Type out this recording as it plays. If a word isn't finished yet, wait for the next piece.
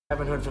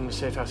Haven't heard from the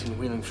safe house in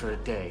Wheeling for a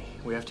day.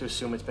 We have to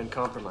assume it's been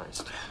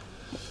compromised.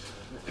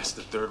 That's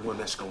the third one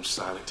that's gone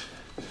silent.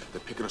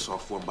 They're picking us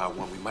off one by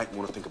one. We might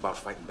want to think about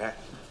fighting back.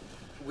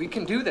 We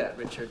can do that,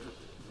 Richard.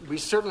 We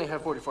certainly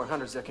have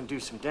 4400s that can do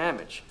some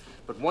damage.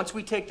 But once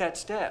we take that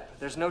step,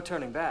 there's no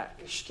turning back.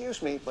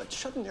 Excuse me, but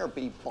shouldn't there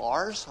be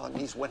bars on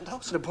these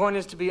windows? The point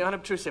is to be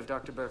unobtrusive,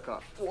 Dr.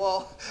 Burkhoff.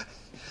 Well,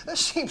 this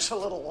seems a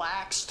little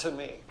lax to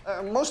me.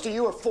 Most of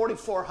you are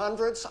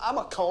 4400s. I'm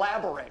a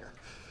collaborator.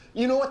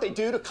 You know what they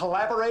do to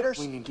collaborators?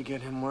 We need to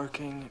get him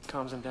working. It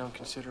calms him down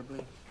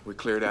considerably. We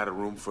cleared out a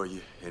room for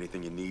you.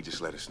 Anything you need, just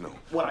let us know.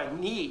 What I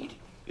need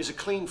is a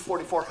clean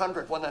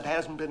 4400, one that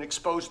hasn't been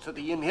exposed to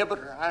the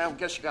inhibitor. I don't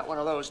guess you got one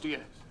of those, do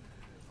you?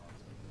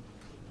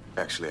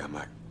 Actually, I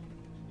might.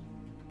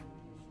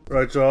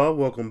 Right, y'all,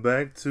 welcome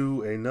back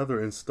to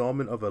another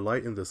installment of A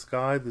Light in the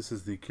Sky. This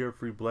is the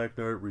Carefree Black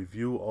Nerd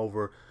review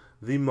over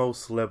the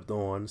most slept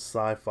on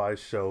sci-fi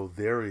show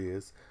there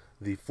is,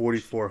 the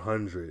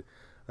 4400.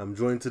 I'm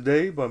joined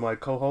today by my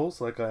co-host,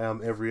 like I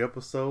am every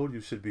episode.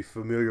 You should be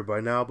familiar by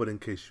now, but in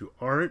case you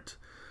aren't,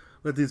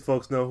 let these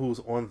folks know who's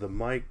on the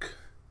mic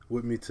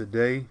with me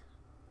today.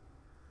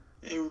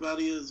 Hey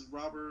everybody, is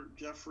Robert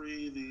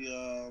Jeffrey,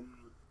 the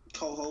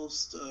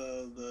co-host,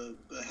 the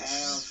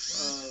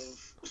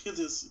half of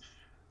this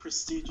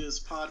prestigious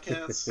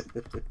podcast.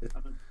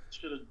 I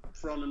should have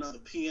thrown another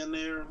P in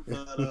there,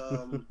 but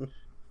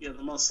yeah,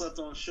 the most slept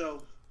on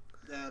show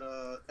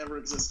that ever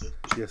existed.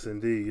 Yes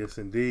indeed, yes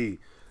indeed.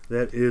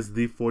 That is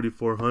the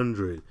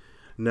 4400.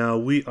 Now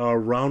we are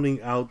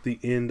rounding out the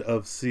end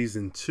of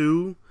season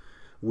 2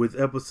 with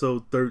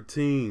episode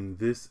 13.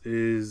 This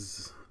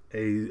is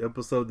a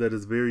episode that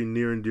is very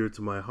near and dear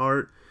to my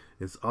heart.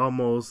 It's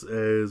almost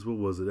as, what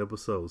was it,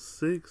 episode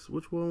 6?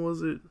 Which one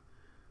was it?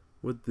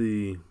 With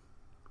the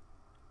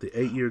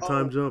 8-year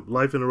time jump?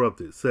 Life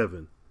Interrupted,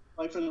 7.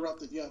 Life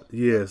Interrupted, yeah.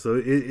 Yeah, so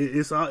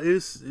it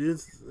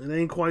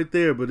ain't quite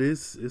there, but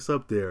it's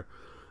up there.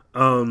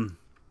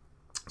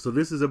 So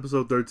this is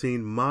episode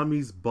 13,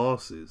 Mommy's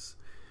Bosses.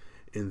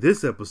 In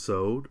this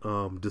episode,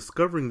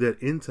 discovering that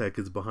Intac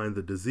is behind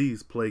the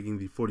disease plaguing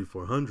the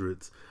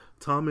 4400s,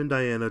 Tom and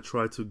Diana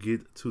try to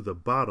get to the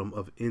bottom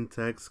of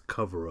Intac's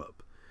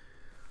cover-up.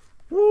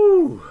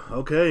 Woo!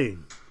 Okay.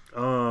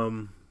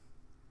 I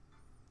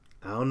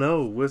don't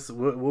know. What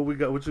we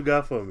got? What you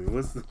got for me?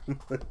 What's the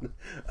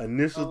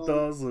initial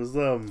thoughts or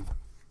something?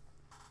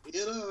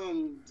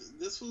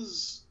 This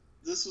was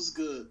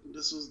good.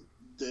 This was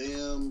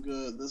damn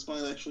good. This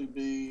might actually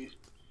be,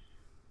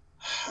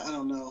 I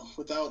don't know,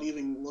 without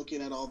even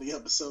looking at all the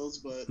episodes,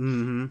 but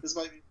this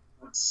might be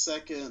my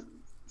second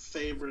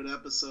favorite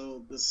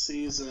episode this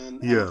season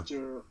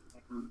after,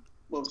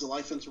 what was it,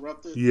 Life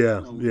Interrupted?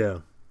 Yeah,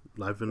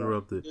 Life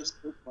Interrupted.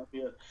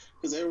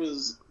 Because there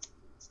was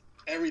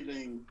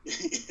everything.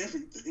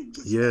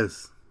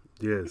 Yes.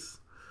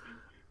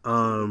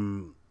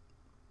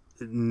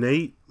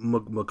 Nate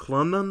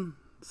McClellan,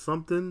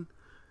 something.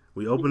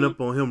 We open up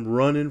on him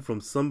running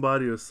from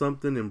somebody or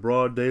something in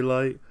broad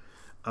daylight.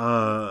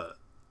 And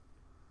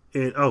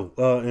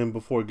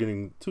before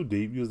getting too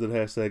deep, use the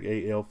hashtag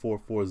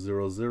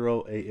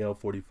AL4400,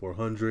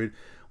 AL4400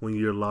 when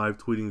you're live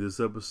tweeting this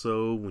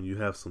episode, when you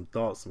have some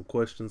thoughts, some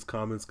questions,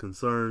 comments,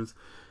 concerns.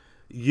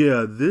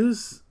 Yeah,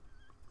 this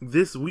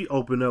we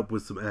open up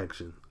with some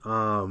action.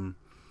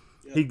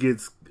 He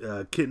gets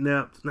not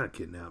kidnapped.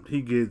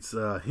 He gets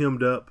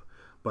hemmed up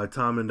by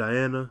Tom and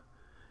Diana.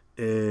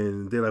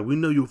 And they're like, we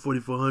know you're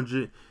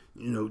 4400,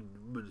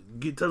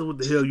 but tell us what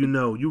the hell you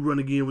know. You run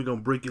again, we're going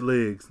to break your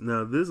legs.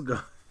 Now, this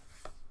guy,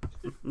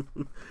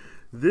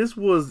 this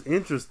was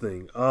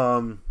interesting.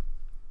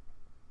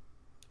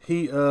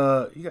 He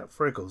got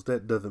freckles.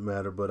 That doesn't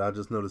matter, but I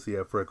just noticed he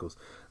had freckles.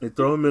 They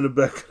throw him in the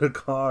back of the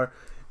car,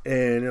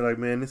 and they're like,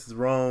 man, this is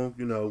wrong.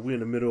 We're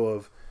in the middle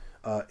of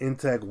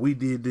Intac. We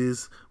did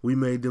this. We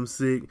made them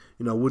sick.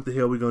 What the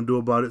hell we going to do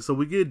about it? So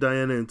we get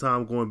Diana and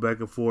Tom going back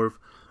and forth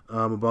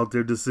about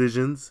their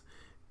decisions,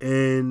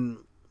 and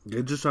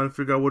they're just trying to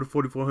figure out what the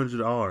 4400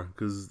 are,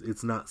 because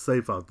it's not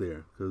safe out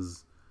there,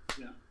 because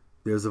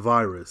there's a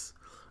virus.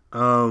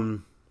 I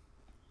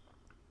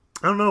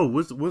don't know.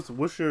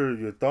 What's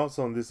your thoughts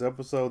on this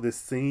episode, this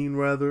scene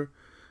rather?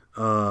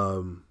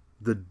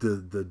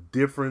 The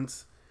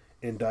difference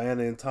in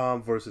Diana and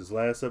Tom versus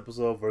last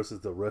episode versus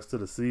the rest of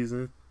the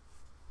season.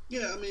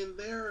 Yeah, I mean,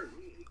 they're,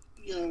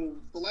 the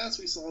last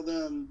we saw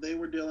them, they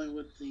were dealing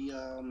with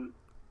the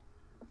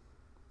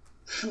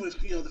with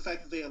the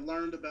fact that they had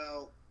learned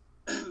about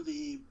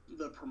the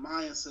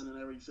Promycin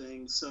and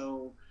everything.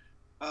 So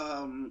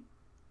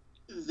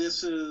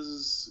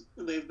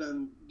they've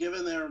been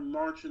given their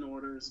marching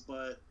orders,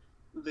 but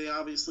they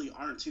obviously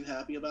aren't too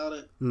happy about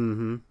it.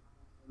 And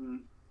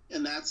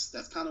that's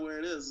kind of where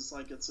it is. It's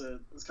like it's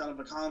kind of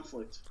a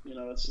conflict.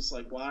 It's just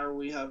like, why are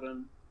we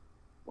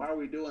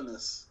doing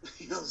this?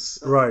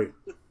 Right.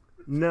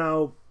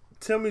 Now,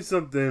 tell me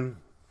something.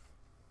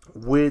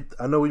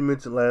 I know we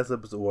mentioned last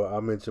episode, or I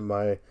mentioned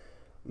my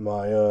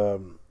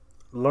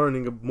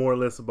learning more or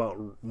less about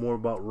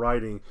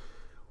writing.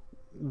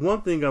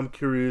 one thing I'm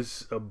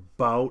curious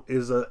about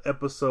is an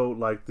episode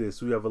like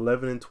this. We have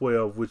 11 and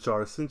 12, which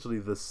are essentially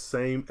the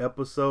same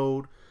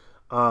episode.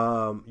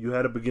 You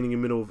had a beginning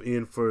and middle of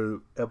end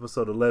for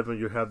episode 11.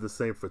 You have the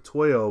same for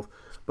 12.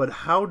 But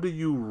how do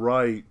you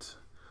write,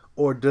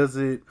 or does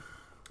it...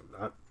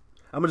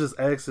 I'm going to just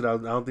ask it. I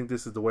don't think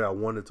this is the way I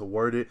wanted to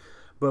word it.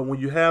 But when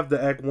you have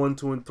the act 1,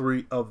 2, and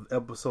 3 of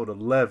episode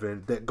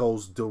 11 that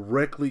goes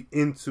directly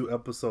into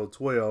episode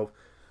 12,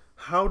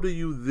 how do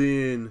you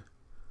then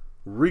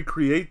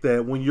recreate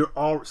that when your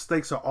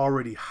stakes are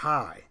already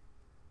high?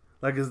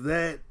 Like, is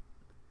that...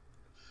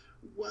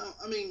 Well,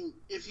 I mean,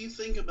 if you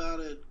think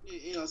about it,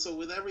 so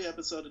with every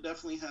episode, it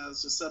definitely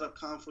has to set up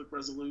conflict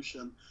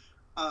resolution.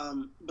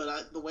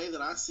 But the way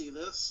that I see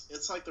this,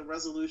 it's like the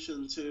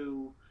resolution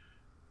to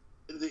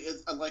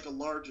like a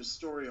larger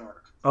story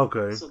arc.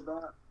 Okay. So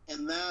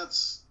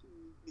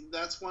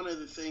that's one of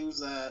the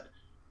things that,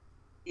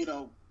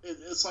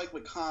 it's like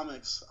with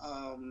comics.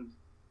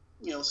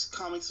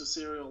 Comics are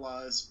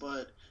serialized,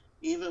 but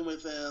even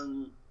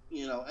within,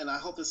 and I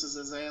hope this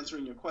is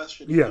answering your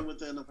question. Yeah. Even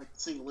within a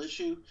single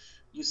issue,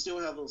 you still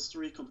have those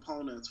three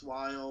components.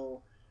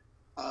 While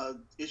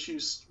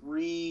issues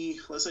 3,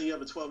 let's say you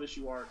have a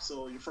 12-issue arc,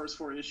 so your first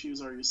 4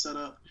 issues are your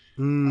setup.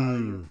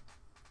 Your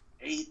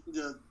 8,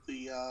 the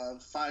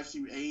 5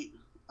 through 8,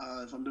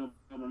 if I'm doing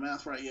my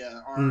math right,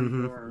 are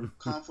your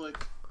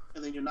conflict,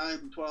 and then your 9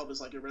 through 12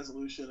 is like your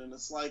resolution, and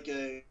it's like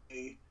the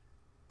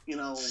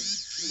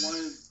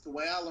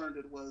way I learned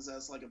it was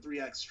as like a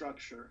 3-act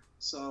structure.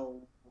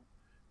 So,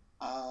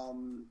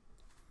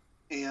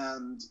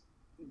 and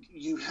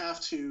you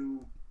have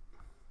to,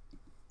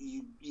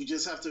 you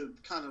just have to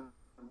kind of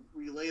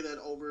relay that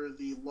over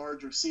the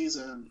larger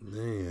season,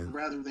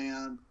 rather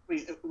than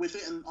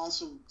within,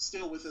 also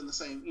still within the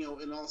same,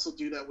 and also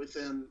do that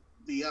within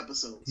the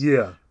episodes.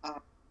 Yeah.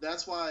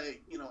 That's why,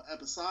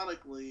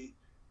 episodically,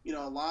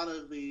 a lot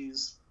of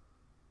these,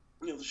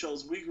 the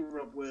shows we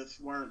grew up with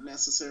weren't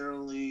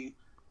necessarily,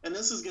 and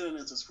this is getting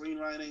into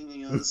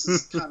screenwriting, this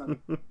is kind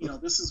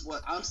of, this is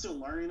what I'm still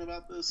learning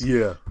about this.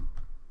 Yeah.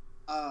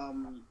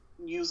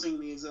 Using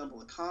the example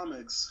of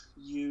comics,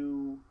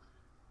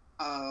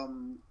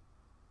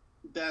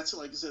 that's,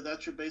 like I said,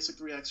 that's your basic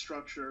 3-act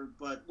structure,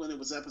 but when it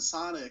was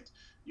episodic,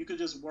 you could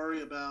just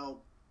worry about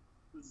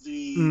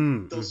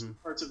those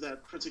parts of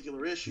that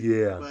particular issue.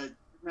 Yeah. But you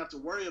don't have to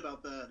worry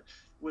about that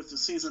with the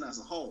season as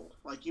a whole.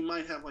 Like, you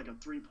might have like a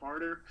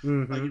 3-parter.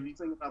 Like, if you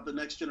think about The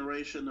Next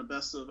Generation,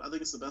 I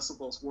think it's the Best of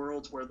Both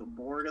Worlds, where the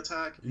Borg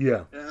attack.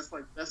 Yeah. And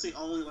that's the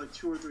only like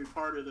 2 or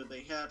 3-parter that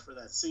they had for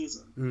that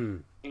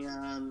season.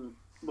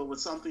 But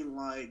with something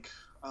like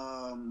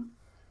I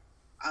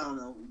don't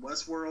know,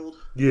 Westworld,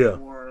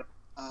 or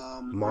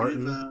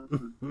Martin, or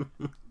even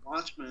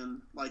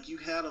Watchmen, like, you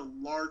had a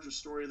larger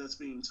story that's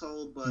being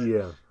told, but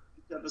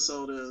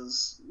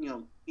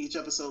each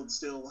episode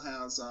still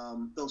has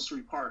those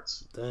 3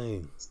 parts.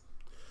 Dang.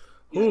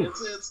 Yeah,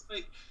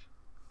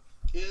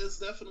 it's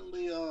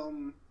definitely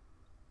I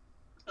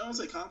don't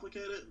say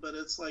complicated, but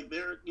it's like,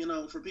 there,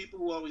 for people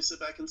who always sit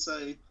back and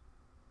say,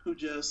 who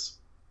just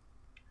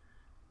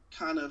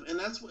kind of, and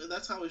that's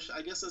how it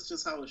I guess that's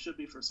just how it should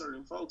be for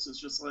certain folks.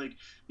 It's just like,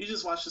 you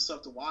just watch the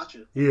stuff to watch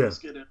it. You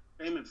just get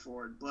entertainment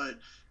for it. But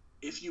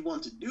if you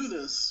want to do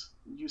this,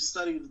 you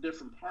study the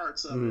different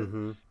parts of it,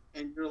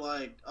 and you're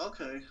like,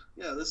 okay,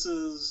 yeah,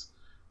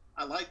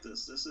 I like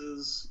this. This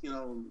is,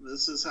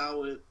 this is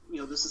how it,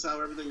 this is how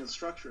everything is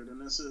structured,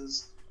 and this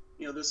is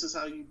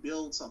how you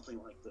build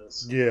something like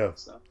this. Yeah.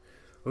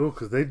 Oh,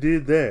 because they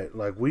did that.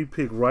 Like, we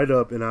picked right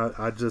up, and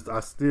I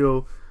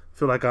still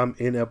feel like I'm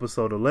in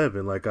episode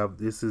 11. Like,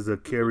 this is a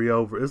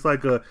carryover. It's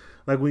like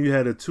when you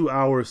had a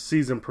 2-hour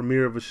season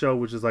premiere of a show,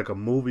 which is like a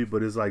movie,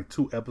 but it's like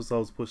 2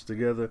 episodes pushed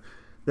together.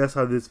 That's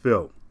how this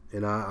felt,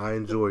 and I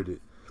enjoyed it.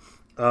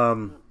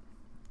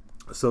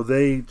 So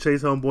they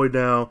chase homeboy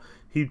down.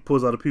 He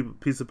pulls out a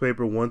piece of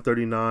paper,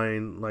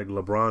 139, like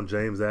LeBron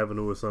James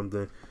Avenue or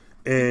something,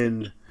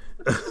 and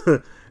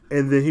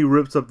and then he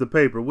rips up the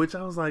paper, which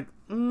I was like,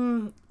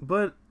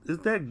 but is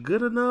that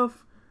good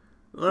enough?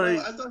 Like,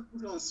 I thought he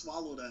was going to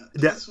swallow that.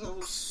 That's what I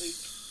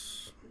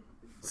was thinking.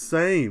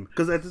 Same,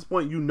 because at this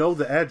point,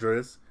 the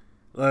address.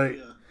 Like,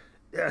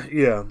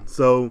 yeah.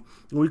 So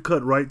we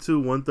cut right to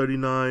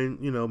 139,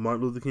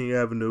 Martin Luther King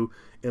Avenue,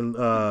 and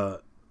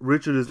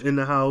Richard is in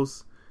the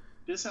house.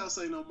 This house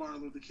ain't no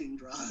Martin Luther King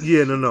Drive.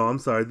 Yeah, no, I'm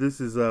sorry. This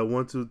is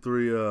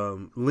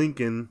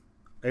 123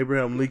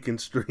 Abraham Lincoln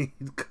Street.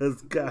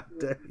 Because God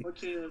dang,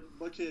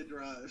 Buckhead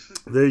Drive.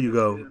 There you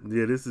go.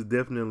 Yeah, this is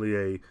definitely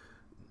a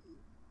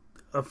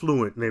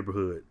affluent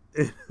neighborhood.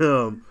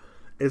 And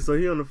so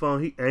he on the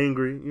phone, he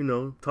angry,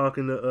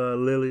 talking to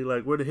Lily,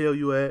 like, where the hell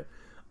you at?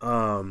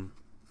 And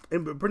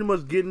pretty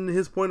much getting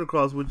his point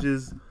across, which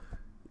is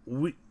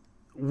we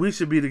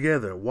should be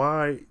together.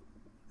 Why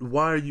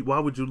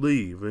would you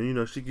leave?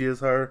 And she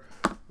gives her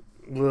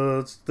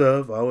little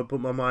stuff. I would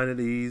put my mind at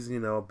ease,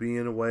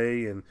 being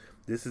away, and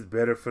this is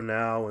better for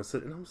now. And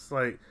I'm just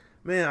like,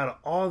 man, out of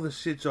all the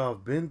shit y'all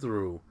have been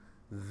through,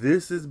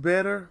 this is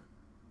better.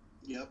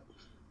 Yep,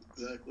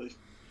 exactly.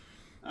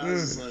 I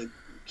was just like,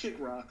 Kick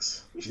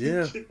rocks.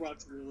 Yeah. Kick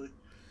rocks, really.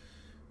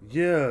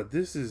 Yeah,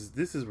 this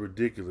is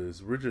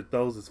ridiculous. Richard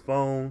throws his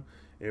phone.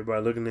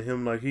 Everybody looking at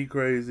him like he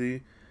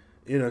crazy.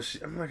 You know,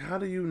 I'm like, how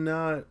do you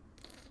not?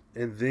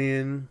 And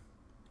then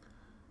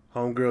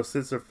homegirl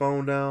sits her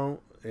phone down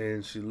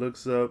and she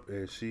looks up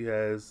and she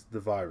has the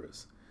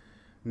virus.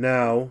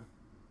 Now,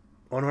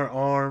 on her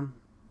arm,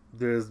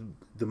 there's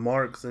the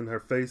marks, in her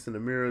face in the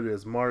mirror.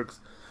 There's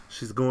marks.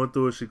 She's going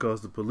through it. She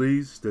calls the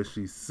police that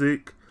she's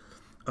sick.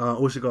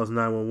 Or she calls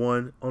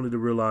 911, only to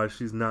realize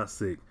she's not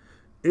sick.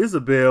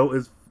 Isabel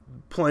is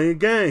playing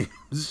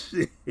games.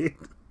 Shit.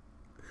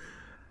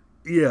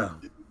 Yeah.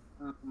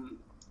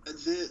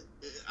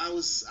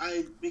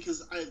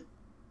 Because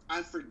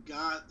I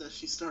forgot that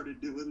she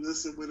started doing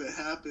this, and when it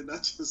happened, I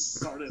just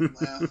started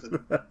laughing.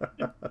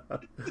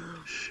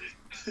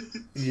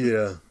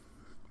 Yeah.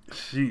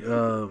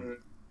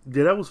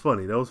 Yeah, that was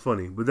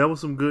funny. But that was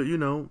some good,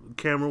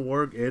 camera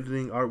work,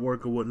 editing,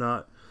 artwork, and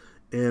whatnot.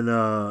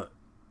 And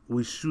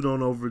we shoot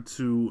on over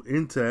to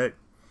Intact,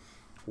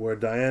 where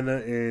Diana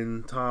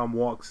and Tom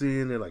walks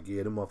in. They're like,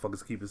 yeah, them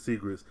motherfuckers keeping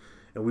secrets.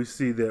 And we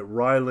see that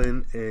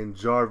Rylan and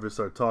Jarvis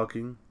are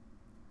talking.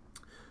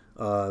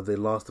 They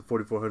lost the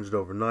 4400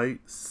 overnight.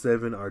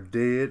 7 are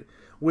dead.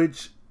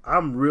 Which,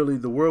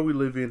 the world we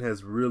live in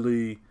has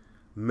really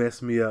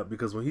messed me up.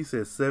 Because when he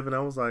said 7,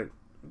 I was like,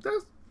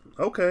 that's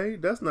okay.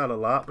 That's not a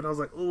lot. But I was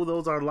like, oh,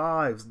 those are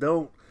lives.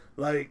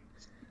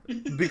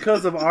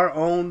 Because of our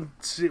own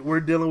shit we're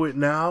dealing with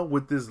now,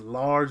 with this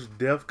large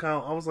death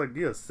count, I was like,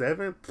 yeah,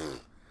 7?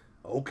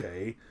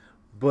 Okay.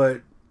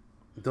 But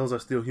those are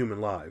still human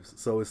lives,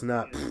 so it's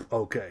not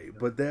okay.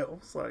 But that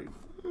was like,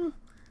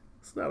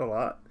 it's not a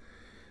lot.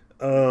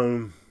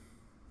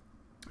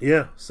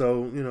 Yeah.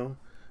 So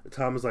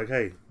Tom is like,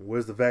 hey,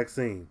 where's the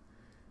vaccine?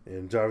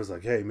 And Jarvis is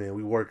like, hey man,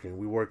 we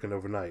working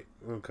overnight.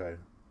 Okay,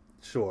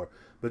 sure.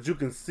 But you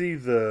can see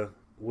the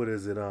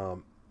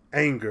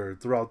anger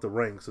throughout the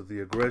ranks of the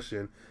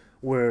aggression,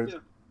 where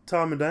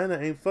Tom and Diana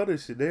ain't for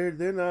this shit. They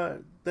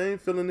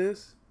ain't feeling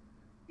this.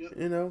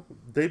 Yep.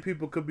 They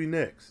people could be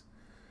next.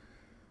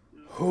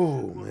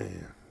 Oh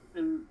man.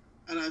 And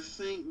I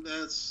think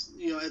that's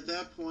at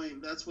that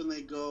point, that's when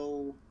they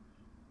go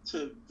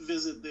to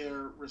visit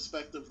their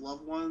respective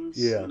loved ones.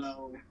 Yeah.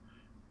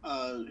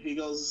 He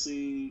goes to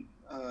see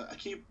I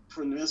keep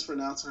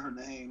mispronouncing her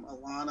name.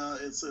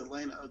 Alana, it's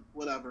Elena,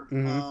 whatever.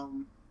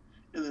 Mm-hmm.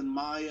 And then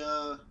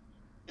Maya,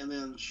 and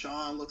then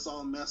Sean looks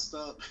all messed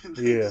up. And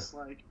it's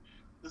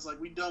like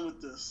we done with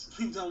this.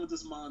 We done with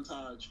this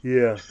montage.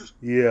 Yeah.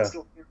 Let's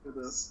go into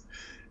this.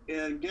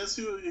 And guess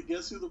who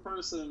the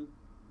person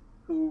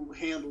who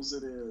handles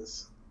it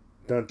is?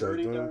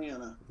 Dirty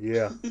Diana.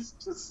 Yeah. It's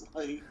just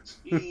like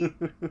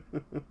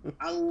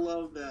I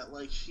love that.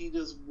 Like, she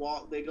just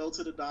they go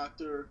to the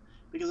doctor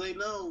because they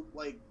know,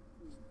 like,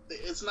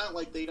 it's not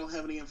like they don't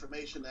have any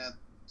information that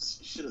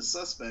shit is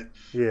suspect.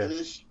 Yeah. And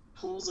then she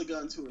pulls a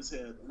gun to his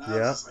head, and I was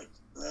just like,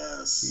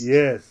 yes.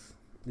 Yes.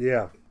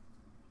 Yeah.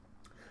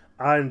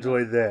 I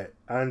enjoyed that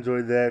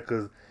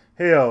because,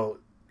 hell,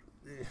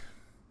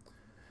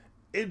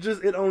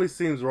 it only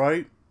seems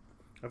right.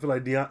 I feel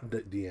like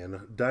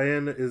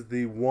Diana is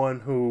the one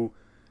who,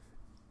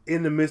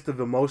 in the midst of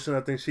emotion, I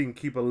think she can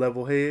keep a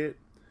level head.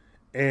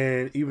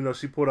 And even though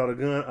she pulled out a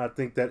gun, I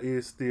think that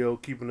is still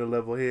keeping a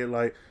level head.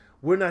 Like,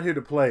 we're not here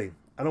to play.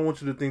 I don't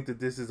want you to think that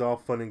this is all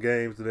fun and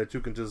games and that you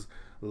can just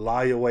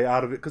lie your way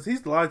out of it. Because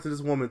he's lied to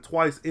this woman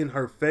twice in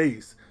her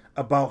face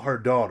about her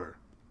daughter.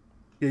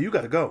 Yeah, you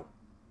got to go.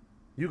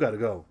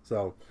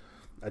 So,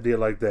 I did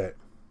like that.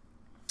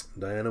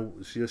 Diana,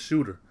 she a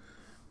shooter.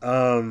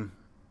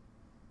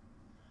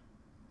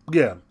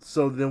 Yeah,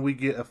 so then we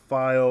get a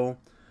file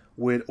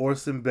with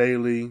Orson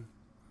Bailey.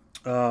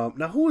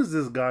 Now, who is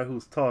this guy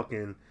who's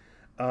talking?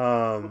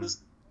 This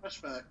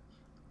flashback.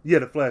 Yeah,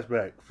 the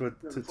flashback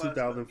to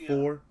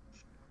 2004. Yeah.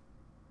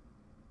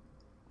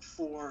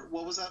 For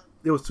what was that?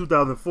 It was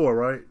 2004,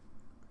 right?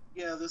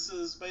 Yeah, this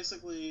is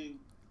basically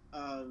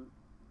a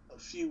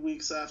few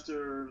weeks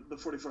after the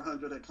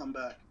 4400 had come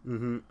back.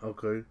 Mm-hmm.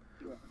 Okay.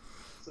 Yeah.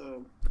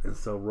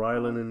 So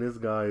Rylan and this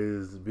guy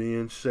is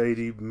being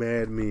shady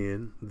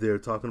madmen. They're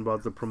talking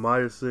about the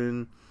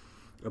Promycin,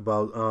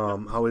 about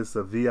how it's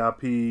a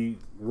VIP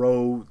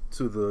road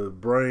to the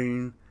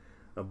brain,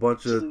 a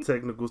bunch of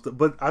technical stuff.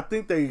 But I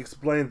think they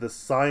explained the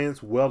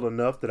science well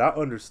enough that I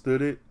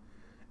understood it.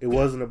 It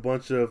wasn't a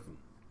bunch of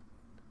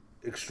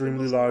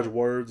extremely large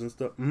words and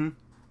stuff. Mm-hmm.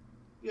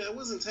 Yeah, it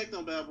wasn't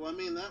technobabble. I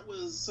mean, it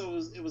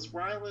was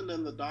Ryland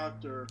and the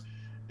doctor,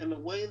 and the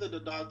way that the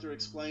doctor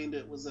explained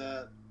it was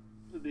that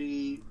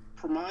the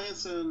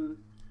Promycin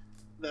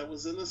that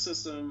was in the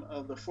system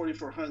of the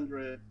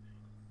 4400,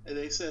 and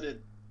they said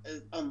it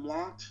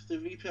unlocked the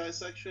VPI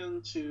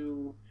section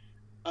to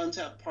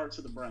untap parts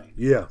of the brain.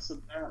 Yeah.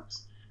 So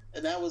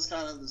that was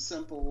kind of the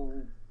simple,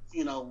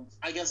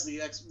 I guess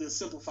the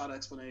simplified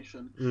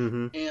explanation.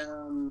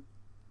 Mm-hmm.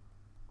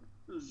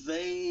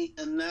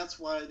 And that's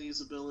why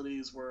these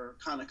abilities were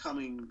kind of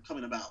coming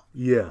about.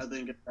 Yeah. I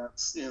think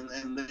that's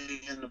and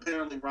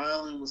apparently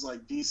Rylan was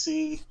like,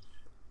 DC,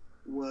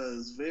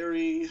 was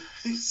very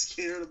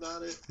scared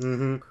about it,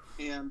 Mm-hmm.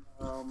 and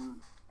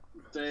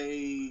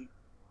they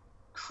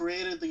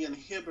created the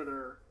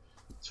inhibitor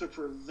to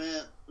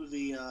prevent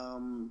the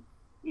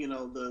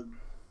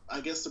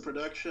the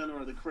production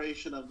or the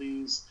creation of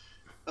these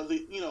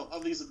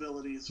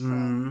abilities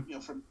from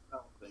from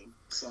developing.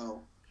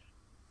 So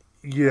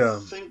yeah, I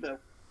think that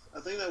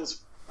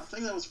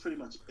was pretty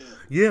much it.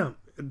 yeah,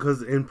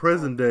 because in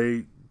present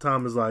day,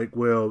 Tom is like,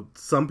 well,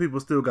 some people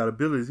still got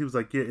abilities. He was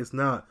like, yeah, it's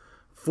not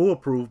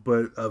foolproof,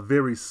 but a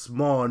very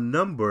small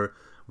number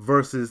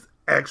versus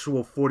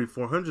actual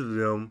 4,400 of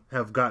them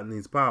have gotten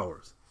these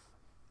powers.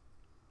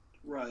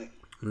 Right.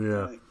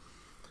 Yeah. Right.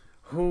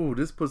 Oh,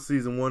 this puts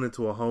season 1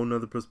 into a whole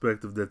nother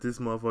perspective that this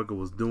motherfucker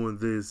was doing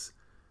this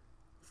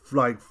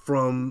like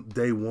from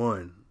day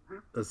one,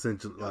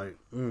 essentially. Like,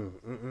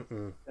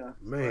 Yeah.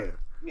 man.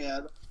 Yeah,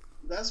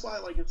 that's why,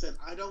 like I said,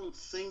 I don't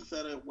think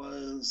that it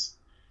was.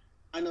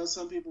 I know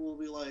some people will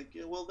be like,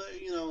 yeah, well,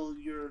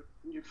 you're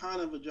kind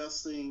of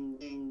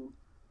adjusting,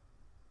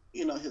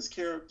 his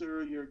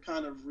character. You're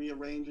kind of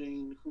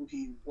rearranging who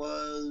he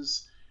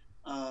was,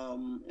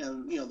 and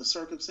the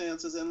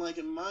circumstances. And like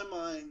in my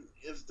mind,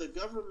 if the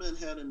government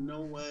had in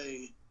no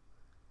way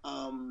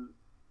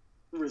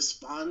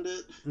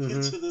responded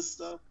to this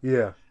stuff,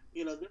 yeah,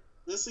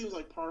 this seems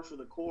like par for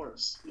the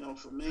course,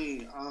 for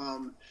me.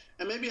 And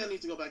maybe I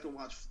need to go back and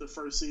watch the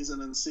first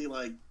season and see,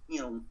 like,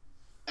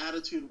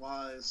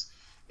 attitude-wise,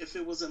 if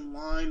it was in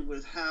line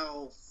with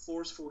how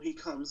forceful he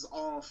comes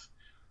off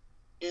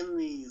in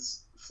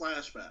these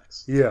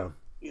flashbacks. Yeah.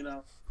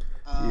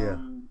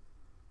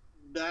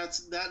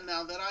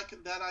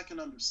 That I can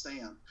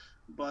understand.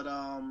 But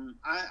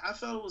I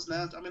felt it was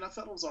natural. I mean, I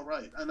felt it was all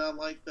right, and I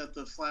like that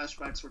the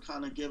flashbacks were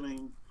kind of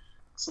giving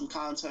some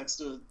context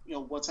to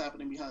what's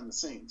happening behind the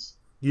scenes.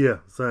 Yeah,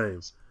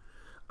 same.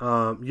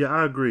 Yeah,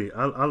 I agree.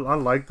 I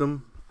like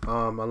them.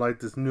 I like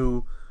this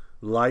new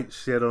light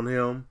shed on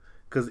him,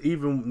 because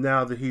even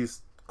now that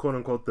he's quote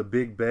unquote the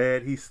big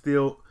bad, you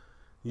still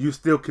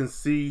can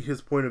see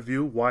his point of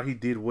view, why he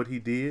did what he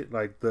did.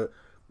 Like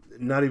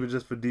not even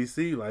just for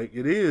DC, like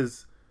it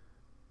is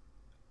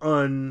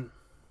not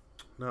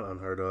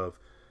unheard of.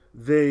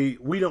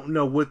 We don't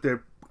know what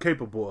they're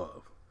capable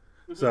of.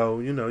 Mm-hmm. So,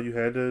 you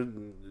had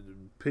to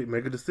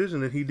make a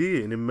decision, and he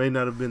did. And it may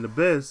not have been the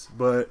best,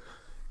 but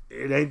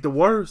it ain't the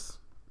worst,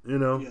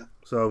 Yeah.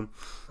 So,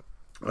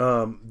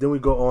 then we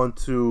go on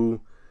to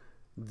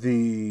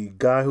the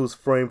guy who's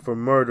framed for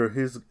murder.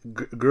 His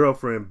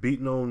girlfriend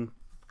beating on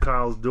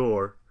Kyle's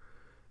door,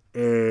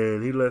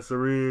 and he lets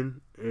her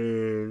in,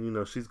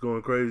 and, she's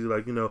going crazy.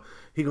 Like, he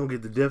gonna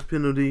get the death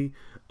penalty,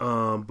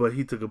 but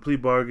he took a plea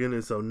bargain,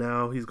 and so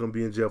now he's gonna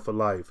be in jail for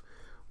life.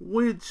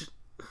 Which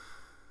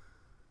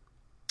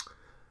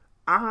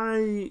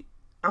I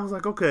was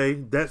like, okay,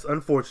 that's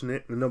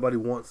unfortunate, and nobody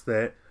wants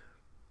that.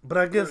 But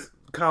I guess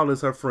Kyle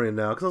is her friend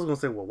now, because I was gonna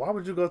say, well, why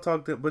would you go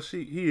talk to him? But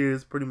he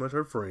is pretty much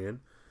her friend,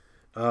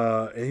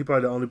 and he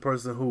probably the only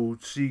person who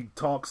she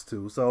talks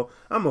to, so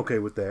I'm okay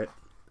with that.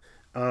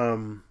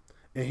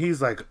 And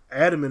he's like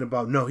adamant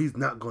about, no, he's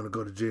not going to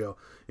go to jail,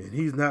 and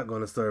he's not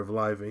going to serve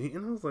life.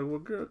 And I was like, well,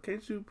 girl,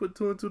 can't you put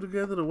two and two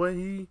together the way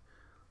he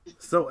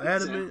so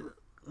adamant?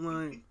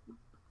 Like,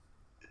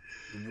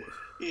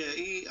 yeah,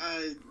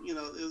 I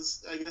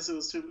guess it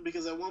was too,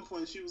 because at one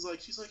point she's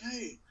like,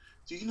 hey,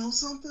 do you know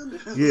something?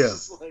 Yeah.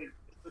 Like,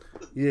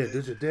 yeah,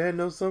 did your dad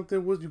know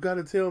something? What you got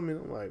to tell me?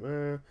 And I'm like,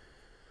 man,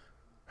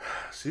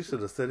 she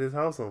should have set his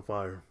house on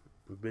fire.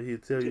 I bet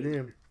he'd tell you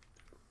then.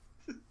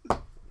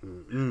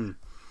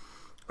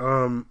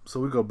 So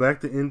we go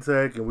back to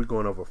Intact, and we're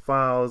going over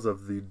files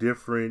of the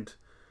different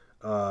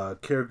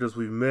characters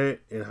we've met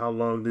and how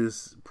long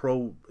this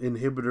pro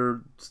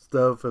inhibitor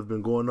stuff has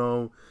been going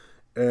on.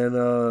 And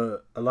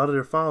a lot of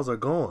their files are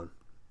gone.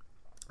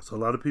 So a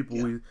lot of people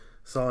we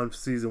saw in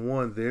season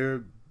 1,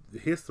 their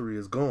history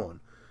is gone.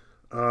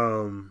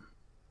 And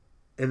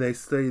they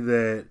say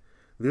that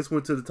this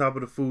went to the top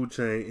of the food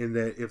chain, and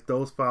that if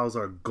those files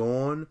are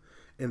gone,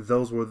 and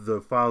those were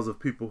the files of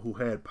people who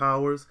had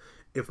powers,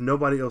 if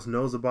nobody else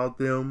knows about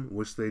them,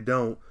 which they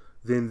don't,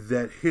 then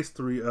that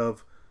history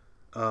of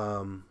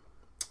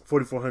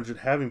 4,400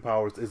 having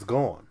powers is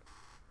gone.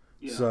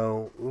 Yeah.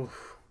 So,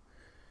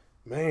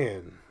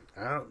 man,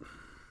 I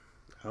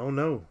don't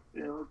know.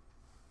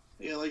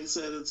 Yeah, like you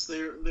said, it's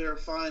they're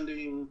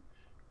finding,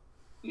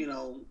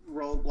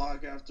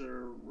 roadblock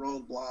after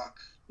roadblock,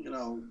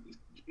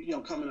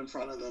 coming in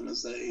front of them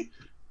as they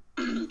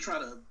try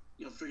to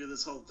figure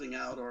this whole thing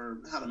out, or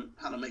how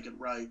to make it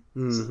right,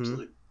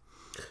 essentially.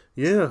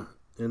 Yeah,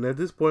 and at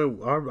this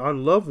point, our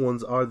loved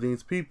ones are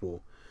these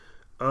people,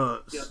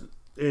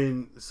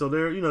 and so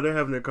they're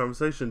having their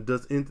conversation.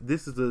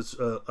 This is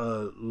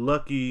a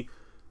lucky,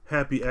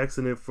 happy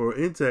accident for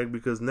Intact,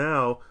 because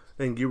now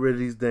they can get rid of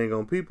these dang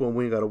on people,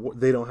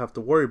 and they don't have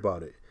to worry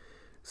about it.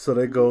 So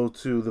they go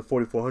to the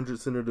 4,400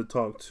 Center to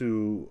talk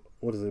to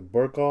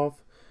Burkhoff,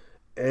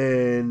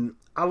 and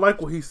I like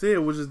what he said,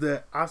 which is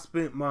that I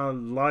spent my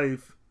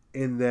life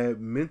in that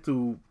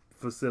mental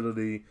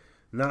facility,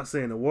 not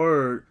saying a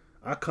word,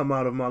 I come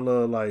out of my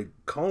little like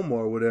coma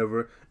or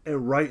whatever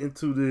and right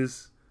into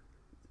this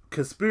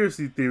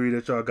conspiracy theory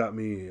that y'all got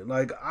me in.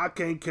 Like, I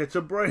can't catch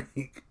a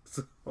break.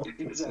 So,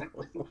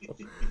 Exactly.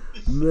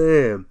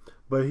 man,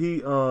 but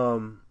he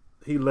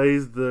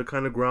lays the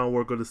kind of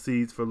groundwork or the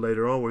seeds for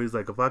later on, where he's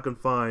like, if I can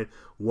find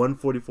one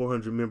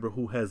 4400 member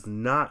who has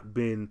not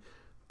been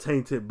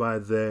tainted by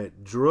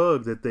that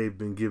drug that they've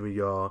been giving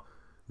y'all,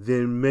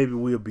 then maybe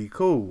we'll be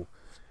cool.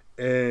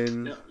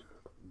 And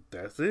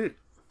that's it.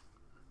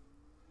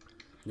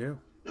 Yeah.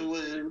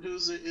 And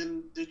who's it?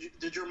 And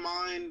did your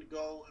mind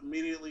go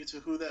immediately to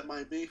who that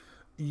might be?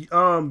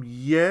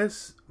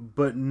 Yes,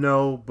 but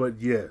no, but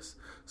yes.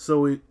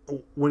 So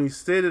when he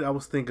said it, I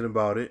was thinking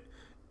about it,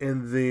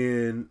 and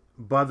then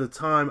by the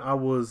time I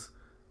was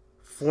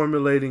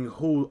formulating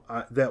who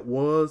that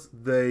was,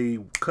 they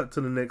cut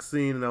to the next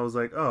scene, and I was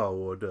like, oh,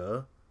 well,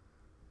 duh.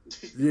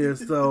 Yeah,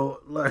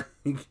 so, like,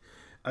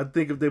 I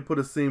think if they put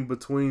a scene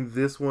between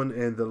this one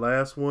and the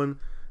last one,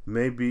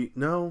 maybe,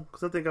 no,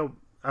 because I think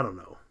I don't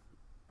know.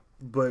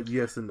 But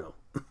yes and no.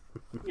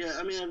 Yeah,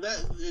 I mean,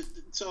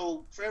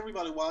 so for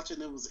everybody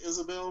watching, it was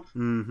Isabel,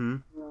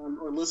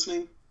 or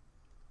listening,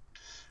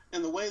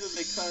 and the way that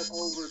they cut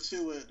over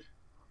to it,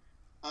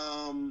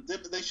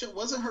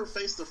 wasn't her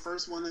face the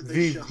first one that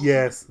they showed?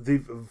 Yes,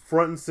 the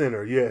front and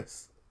center,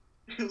 yes.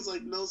 It was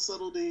like no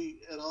subtlety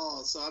at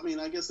all. So I mean,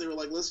 I guess they were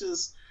like, let's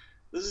just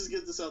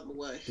get this out of the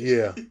way.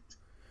 Yeah.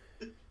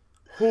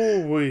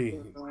 Hoo-wee.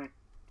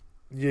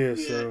 Yeah, yeah.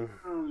 so.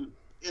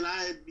 And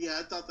I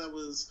thought that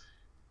was,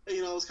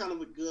 it was kind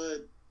of a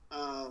good,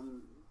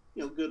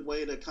 good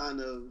way to kind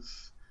of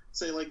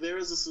say, like, there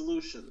is a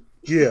solution.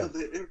 Yeah.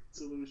 There is a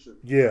solution.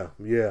 Yeah.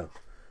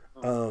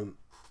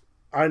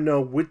 I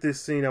know with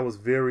this scene, I was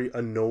very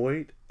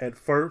annoyed at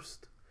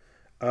first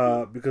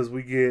because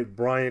we get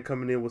Brian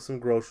coming in with some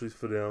groceries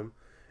for them,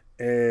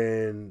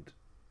 and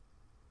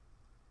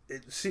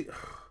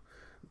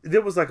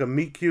there was like a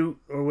meet cute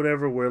or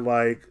whatever where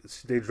like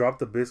they dropped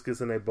the biscuits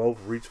and they both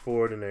reached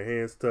for it and their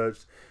hands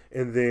touched,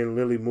 and then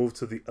Lily moved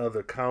to the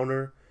other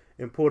counter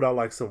and pulled out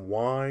like some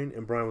wine,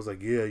 and Brian was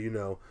like, yeah,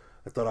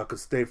 I thought I could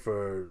stay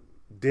for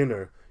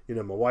dinner.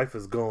 My wife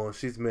is gone,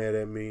 she's mad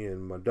at me,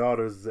 and my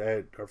daughter's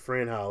at her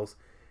friend's house.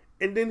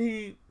 And then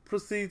he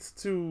proceeds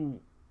to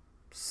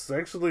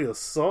sexually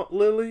assault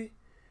Lily.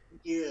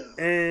 Yeah.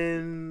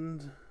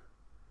 And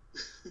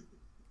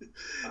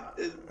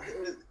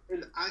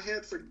and I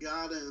had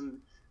forgotten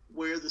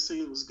where the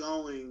scene was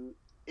going,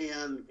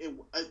 and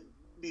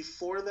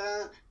before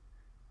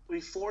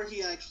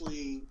he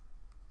actually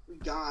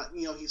got,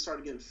 he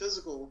started getting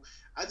physical,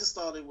 I just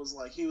thought it was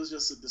like he was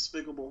just a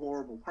despicable,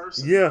 horrible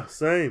person. Yeah,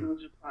 same.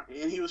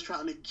 And he was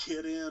trying to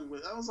get in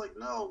with, I was like,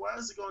 no, why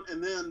is he going?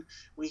 And then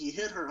when he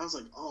hit her, I was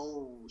like,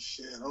 oh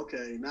shit,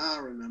 okay, now I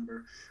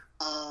remember.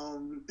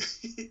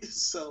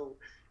 So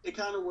it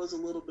kind of was a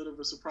little bit of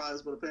a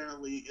surprise, but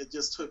apparently it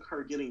just took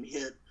her getting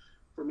hit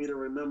for me to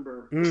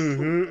remember.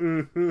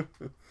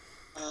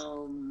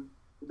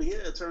 But yeah,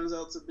 it turns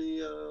out to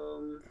be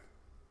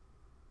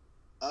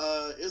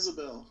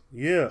Isabel.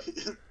 Yeah.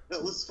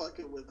 That was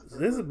fucking with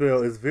her.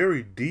 Isabel is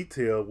very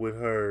detailed with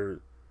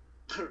her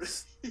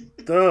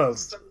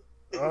stuff.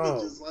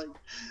 Oh. Just like,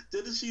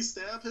 didn't she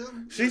stab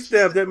him? She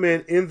stabbed that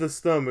man in the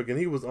stomach, and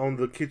he was on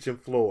the kitchen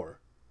floor,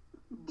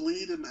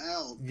 bleeding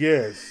out.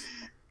 Yes.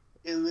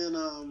 And then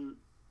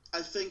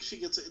I think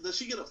does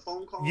she get a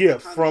phone call? Yeah,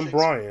 from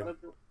Brian.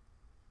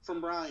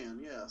 From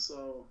Brian, yeah.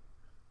 So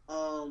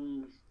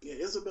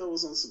Isabel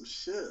was on some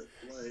shit.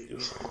 Like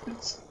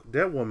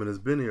that woman has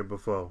been here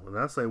before, and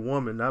I say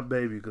woman, not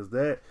baby,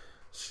 because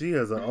she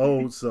has an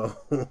old soul.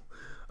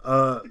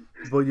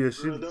 But yeah,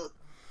 she.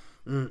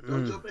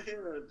 Don't jump ahead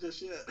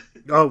just yet.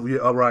 Oh yeah,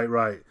 oh,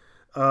 right.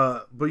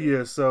 But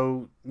yeah,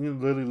 so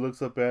Lily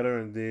looks up at her,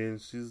 and then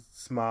she's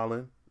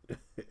smiling,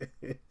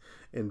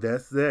 and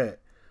that's that.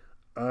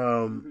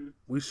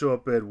 We show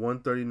up at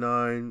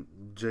 139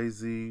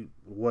 Jay-Z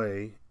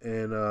Way,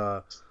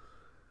 and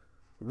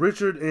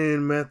Richard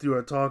and Matthew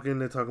are talking.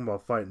 They're talking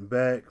about fighting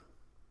back.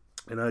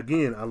 And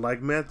again, I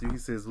like Matthew. He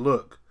says,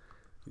 look,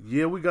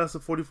 yeah, we got some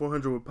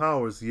 4400 with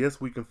powers.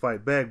 Yes, we can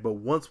fight back. But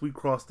once we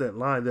cross that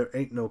line, there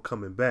ain't no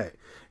coming back.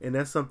 And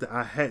that's something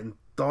I hadn't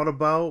thought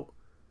about.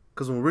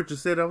 Because when Richard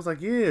said it, I was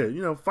like,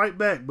 yeah, fight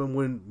back. But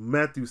when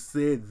Matthew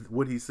said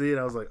what he said,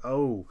 I was like,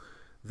 oh,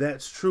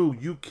 that's true.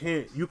 You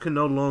can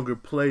no longer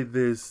play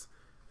this.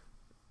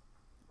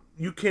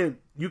 You can't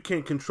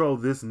control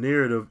this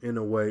narrative in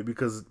a way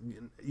because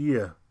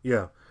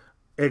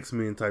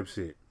X-Men type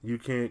shit. You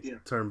can't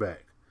turn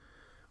back.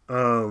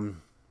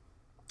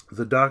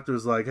 The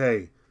doctor's like,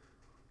 hey,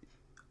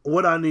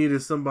 what I need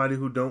is somebody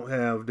who don't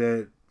have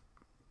that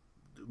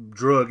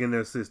drug in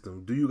their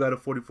system. Do you got a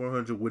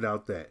 4400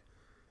 without that?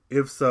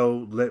 If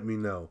so, let me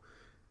know.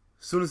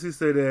 As soon as he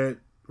said that,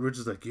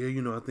 Richard's like, yeah,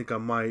 I think I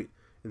might.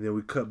 And then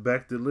we cut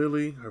back to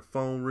Lily, her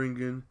phone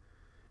ringing,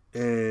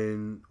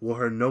 and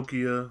her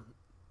Nokia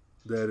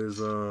that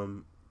is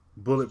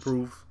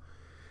bulletproof,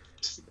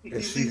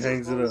 and she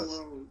hangs it up.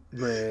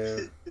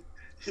 Man,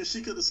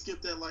 She could have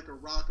skipped that like a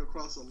rock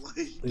across a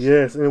lake.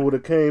 Yes, and it would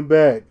have came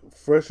back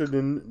fresher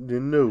than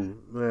new,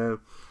 man.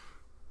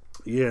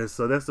 Yeah,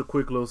 so that's a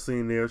quick little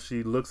scene there.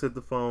 She looks at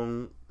the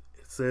phone,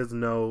 says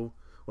no,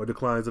 or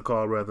declines the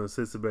call rather, and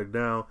sits it back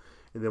down.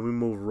 And then we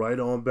move right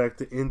on back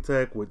to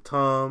Intact with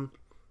Tom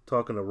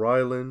talking to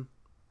Rylan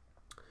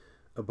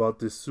about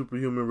this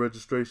Superhuman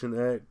Registration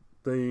Act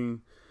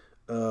thing,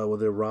 where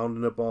they're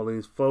rounding up all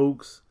these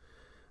folks.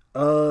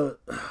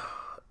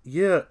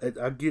 Yeah,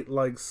 I get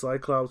like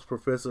Cyclops,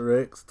 Professor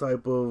X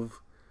type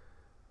of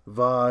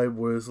vibe,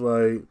 where it's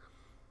like,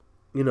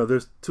 you know,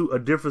 there's a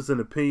difference in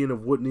opinion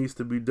of what needs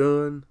to be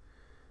done.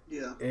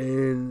 Yeah.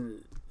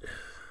 And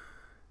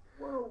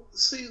well,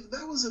 see,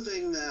 that was the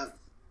thing that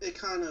it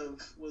kind of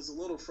was a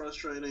little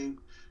frustrating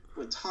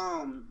with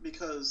Tom,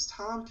 because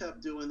Tom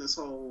kept doing this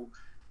whole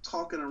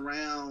talking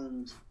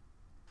around,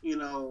 you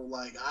know,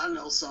 like, I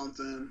know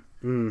something,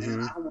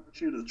 and I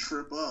want you to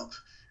trip up.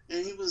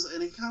 And he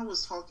kind of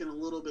was talking a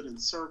little bit in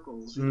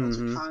circles, you know,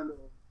 to kind of,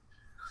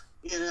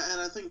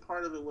 and I think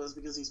part of it was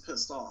because he's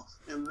pissed off.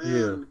 And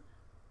then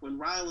when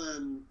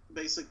Rylan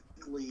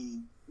basically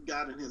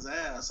got in his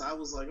ass, I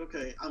was like,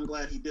 okay, I'm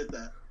glad he did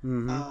that.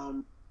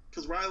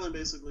 Because Rylan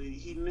basically,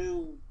 he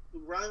knew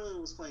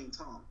Rylan was playing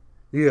Tom.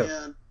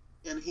 Yeah.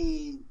 And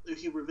he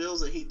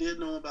reveals that he did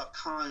know about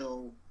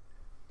Kyle,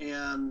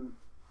 and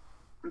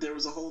there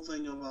was a whole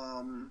thing of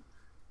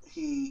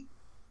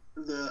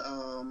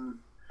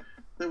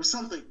there was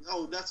something.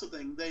 Oh, that's the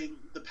thing.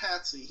 The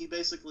patsy. He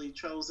basically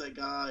chose that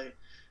guy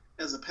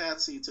as a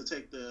patsy to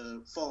take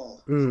the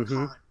fall for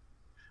Kyle.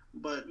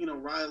 But you know,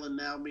 Rylan,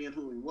 now being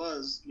who he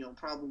was, you know,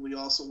 probably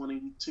also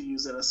wanting to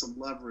use that as some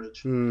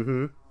leverage.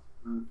 You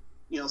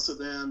know, so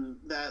then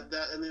that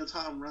and then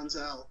Tom runs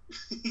out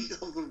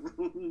of the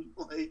room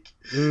like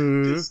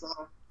pissed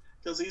off,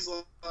 because he's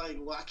like,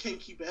 well, I can't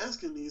keep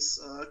asking these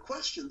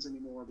questions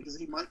anymore because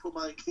he might put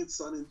my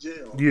son in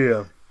jail.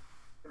 Yeah.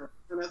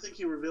 And I think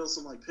he revealed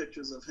some like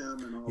pictures of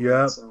him and all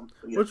that. So,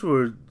 yeah. Which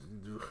were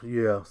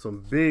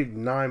some big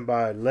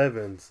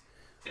 9x11s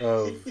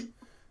of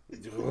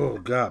oh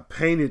god,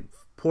 painted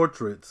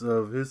portraits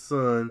of his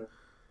son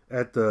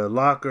at the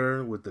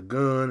locker with the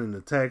gun and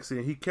the taxi,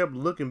 and he kept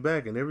looking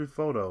back in every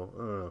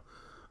photo.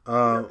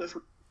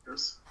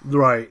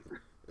 Right.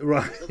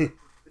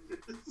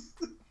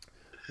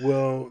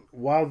 Well,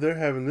 while they're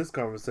having this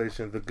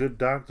conversation, the good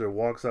doctor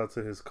walks out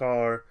to his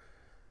car,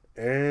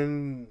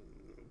 and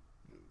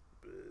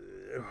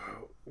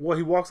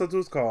he walks out to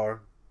his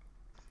car.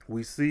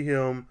 We see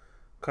him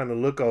kind of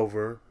look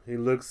over. He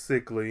looks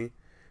sickly,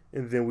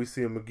 and then we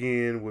see him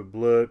again with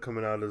blood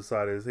coming out of the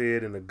side of his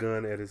head and a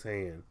gun at his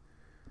hand.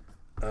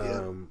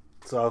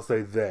 So I'll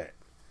say that.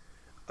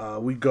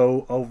 We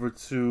go over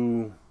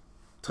to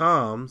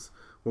Tom's,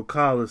 where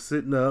Kyle is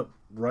sitting up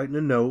writing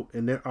a note,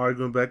 and they're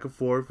arguing back and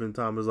forth, and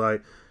Tom is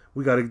like,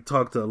 we got to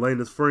talk to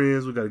Elena's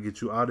friends, we got to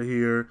get you out of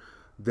here.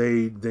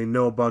 They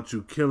know about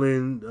you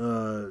killing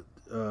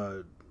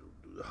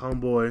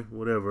homeboy,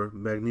 whatever,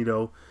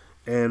 Magneto,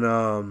 and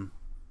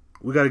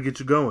we got to get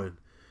you going.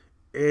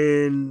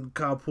 And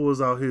Kyle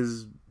pulls out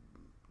his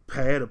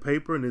pad of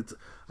paper, and it's,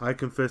 I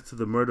confess to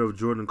the murder of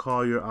Jordan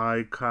Collier,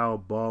 I, Kyle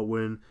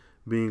Baldwin,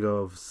 being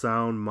of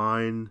sound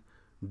mind,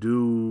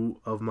 do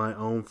of my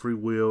own free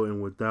will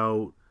and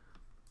without,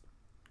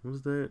 what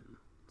was that?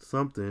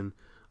 Something,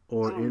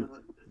 or in,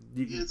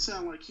 it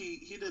sounded like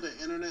he did an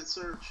internet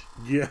search.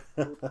 Yeah.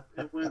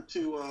 It went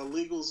to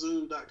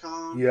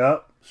LegalZoom.com.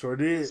 Yep, sure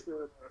did.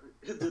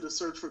 It did a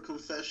search for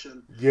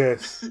confession.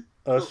 Yes,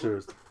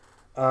 ushers.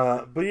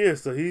 But yeah,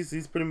 so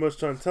he's pretty much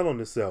trying to tell on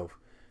himself,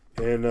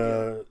 and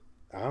I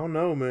don't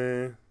know,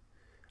 man.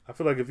 I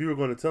feel like if you were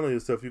going to tell on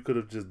yourself, you could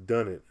have just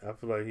done it. I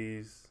feel like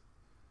he's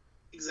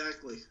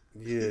exactly.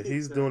 Yeah,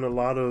 he's doing a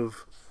lot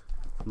of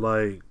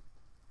like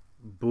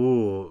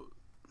bull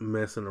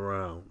messing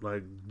around.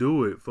 Like,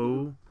 do it,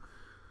 fool.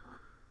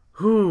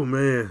 Whew,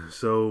 man.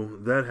 So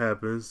that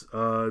happens.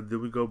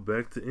 Then we go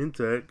back to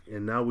Intact,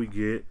 and now we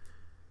get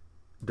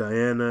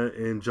Diana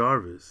and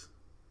Jarvis.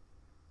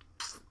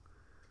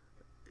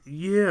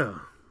 Yeah.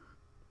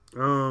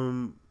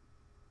 Diana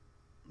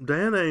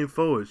ain't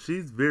forward.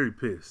 She's very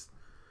pissed.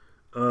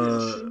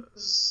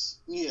 She's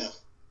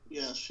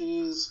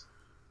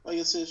like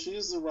I said,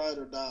 she's the ride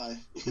or die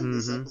in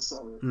this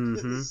episode.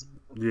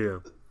 Yeah.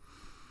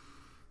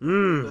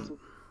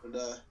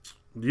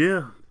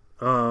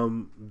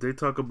 They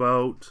talk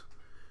about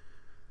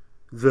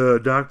the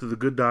doctor, the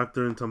good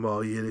doctor, and talking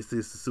about, they say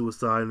it's a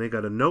suicide, and they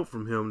got a note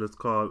from him that's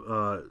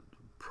called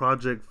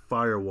Project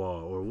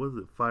Firewall, or was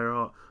it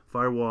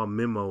Firewall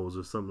Memos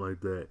or something like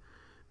that.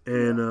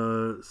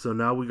 And so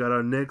now we got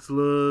our next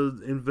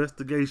little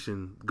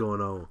investigation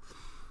going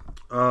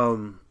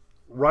on.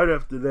 Right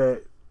after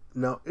that,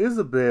 now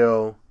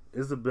Isabel,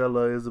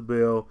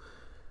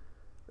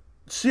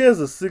 she has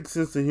a sick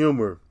sense of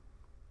humor.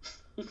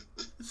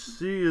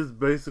 She is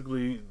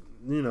basically,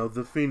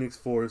 the Phoenix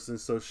Force, and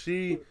so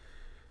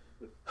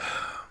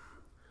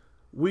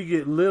we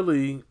get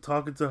Lily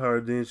talking to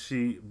her, then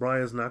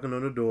Brian's knocking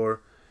on the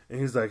door, And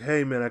he's like,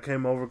 hey, man, I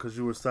came over because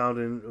you were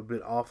sounding a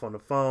bit off on the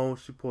phone.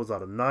 She pulls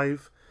out a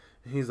knife.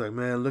 And he's like,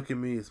 man, look at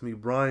me. It's me,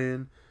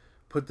 Brian.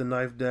 Put the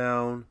knife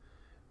down.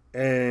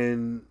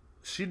 And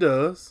she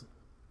does,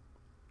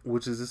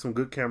 which is just some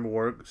good camera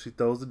work. She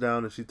throws it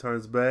down and she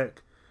turns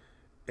back.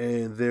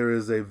 And there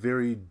is a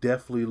very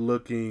deathly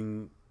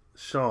looking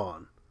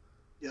Sean.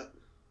 Yep.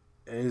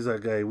 And he's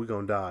like, hey, we're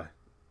going to die.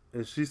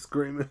 And she's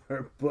screaming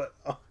her butt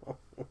off.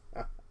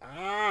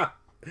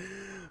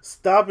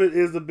 Stop it,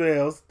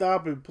 Isabel.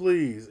 Stop it,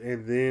 please.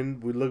 And then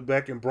we look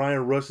back and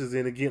Brian rushes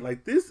in again.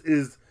 Like, this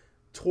is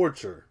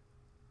torture.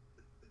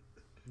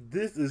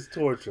 This is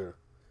torture.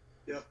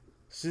 Yep.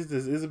 She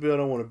says, Isabel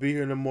don't want to be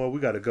here no more. We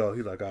got to go.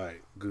 He's like, all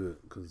right, good,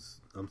 because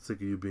I'm sick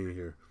of you being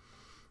here.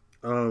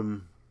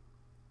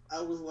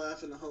 I was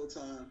laughing the whole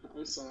time.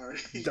 I'm sorry.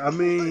 I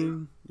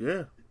mean,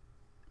 yeah.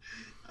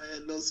 I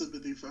had no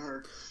sympathy for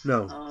her.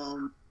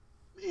 No.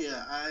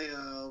 Yeah, I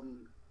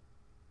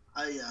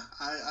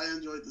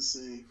enjoyed the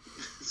scene.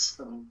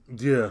 So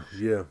yeah.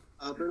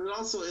 But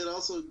it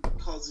also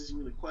causes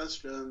you to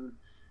question,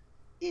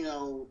 you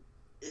know,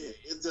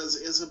 does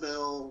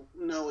Isabel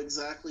know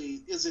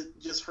exactly? Is it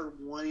just her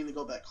wanting to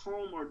go back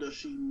home, or does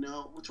she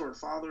know to her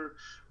father,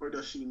 or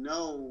does she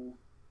know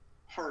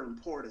her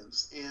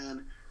importance?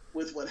 And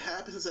with what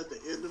happens at the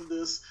end of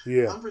this,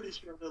 I'm pretty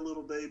sure that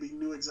little baby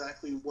knew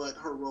exactly what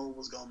her role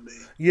was going to be.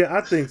 Yeah,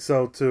 I think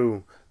so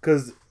too.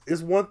 Because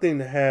it's one thing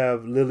to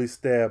have Lily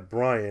stab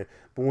Brian,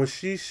 but when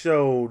she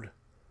showed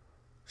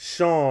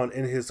Sean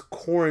in his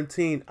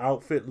quarantine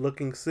outfit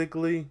looking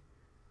sickly,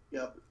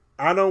 yep,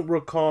 I don't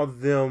recall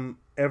them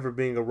ever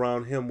being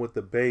around him with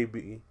the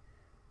baby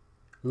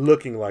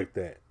looking like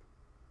that.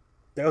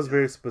 That was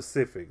very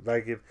specific.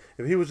 Like,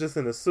 if he was just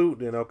in a suit,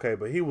 then okay,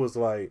 but he was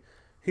like,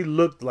 he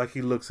looked like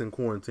he looks in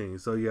quarantine.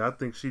 So yeah, I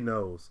think she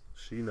knows.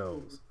 She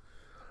knows.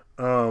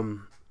 So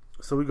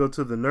we go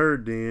to the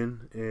nerd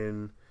den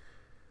and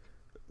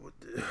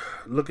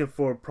looking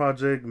for a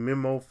project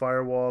memo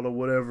firewall or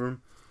whatever,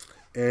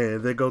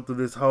 and they go through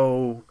this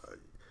whole.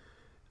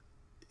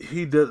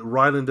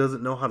 Rylan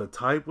doesn't know how to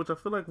type, which I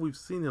feel like we've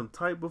seen him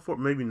type before.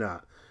 Maybe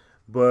not,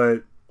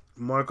 but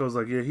Marco's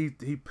like, yeah, he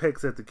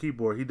pecks at the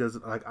keyboard. He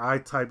doesn't, like, I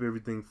type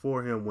everything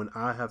for him when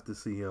I have to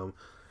see him.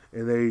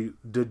 And they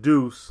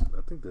deduce,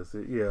 I think that's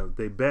it, yeah,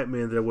 they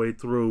Batman their way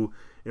through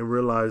and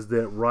realize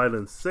that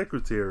Rylan's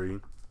secretary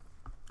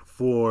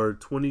for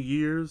 20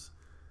 years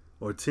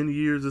or 10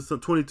 years or so,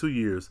 22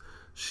 years,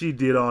 she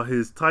did all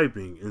his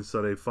typing. And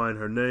so they find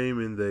her name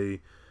and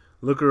they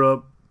look her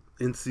up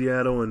in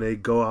Seattle and they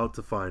go out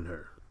to find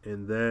her.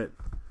 And that,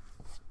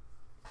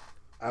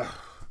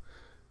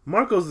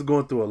 Marcos is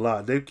going through a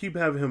lot. They keep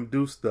having him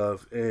do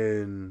stuff,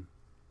 and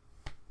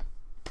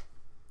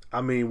I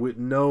mean, with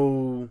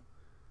no,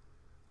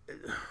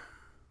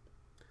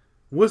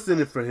 what's in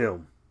it for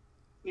him?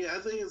 Yeah, I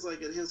think it's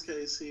like in his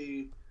case,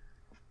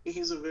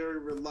 he's a very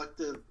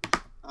reluctant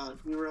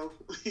hero,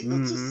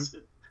 to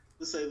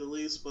say the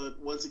least. But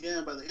once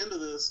again, by the end of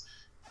this,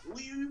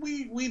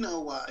 we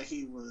know why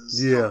he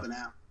was helping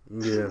out,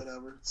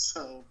 whatever.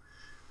 So,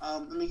 I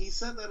mean, he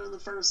said that in the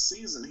first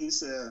season. He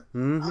said,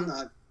 "I'm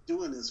not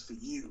doing this for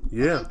you.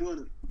 I'm not doing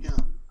it for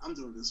him. I'm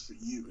doing this for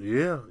you."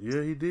 Yeah,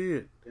 he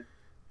did. Yeah.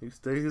 He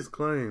stayed his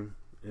claim,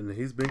 and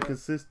he's been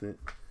consistent.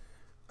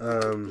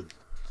 Well,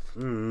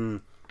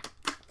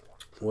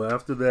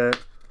 after that,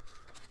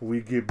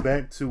 we get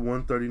back to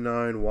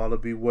 139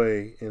 Wallaby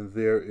Way, and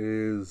there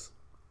is,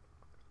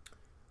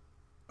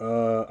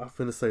 I'm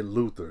finna say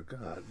Luther.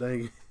 God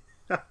dang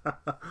it.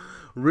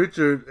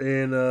 Richard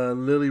and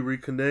Lily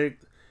reconnect,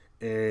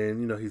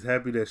 and, you know, he's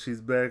happy that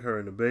she's back, her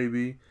and the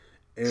baby,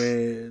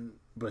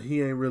 but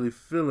he ain't really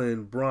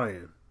feeling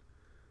Brian.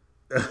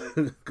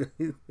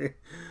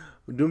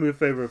 Do me a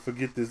favor and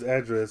forget this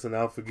address, and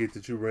I'll forget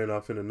that you ran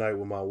off in the night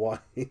with my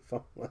wife.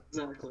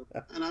 Exactly.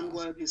 And I'm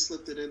glad he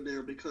slipped it in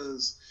there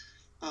because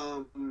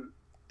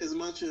as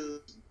much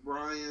as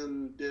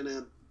Brian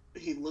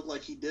he looked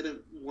like he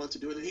didn't want to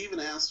do it. And he even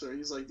asked her,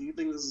 he's like, "Do you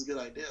think this is a good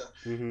idea?"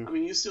 I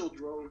mean, you still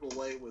drove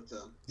away with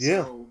them.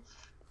 Yeah. So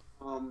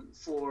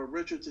for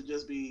Richard to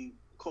just be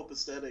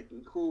copacetic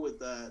and cool with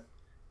that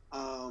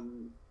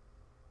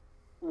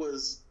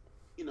was,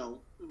 you know,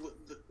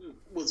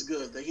 was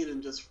good. That he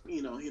didn't just,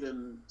 you know, he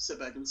didn't sit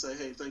back and say,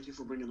 "Hey, thank you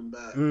for bringing them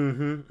back."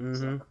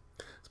 So,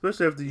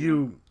 especially after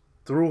you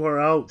threw her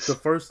out the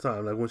first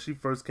time. Like, when she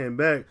first came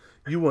back,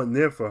 you wasn't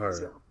there for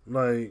her.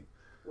 Like,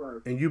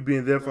 right. And you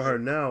being there for her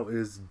now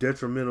is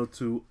detrimental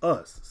to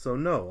us. So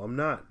no, I'm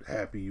not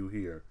happy you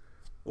here.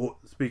 Or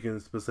speaking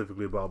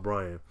specifically about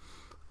Brian.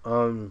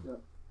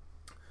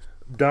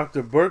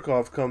 Dr.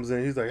 Burkhoff comes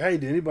in. He's like, "Hey,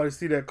 did anybody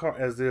see that car?"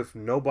 As if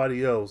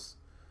nobody else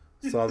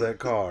saw that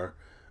car.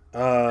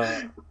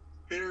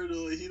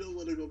 Paranoid. He don't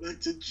want to go back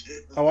to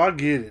jail. Oh, I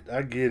get it.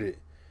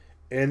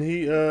 And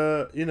he,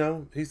 you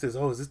know, he says,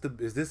 "Oh, is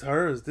this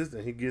her? Is this?"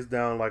 And he gets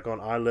down like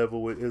on eye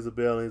level with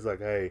Isabel, and he's like,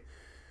 "Hey,"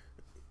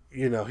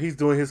 you know, he's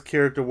doing his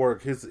character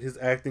work, his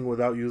acting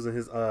without using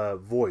his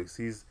voice.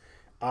 He's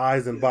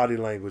eyes and body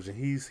language, and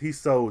he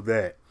sold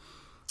that.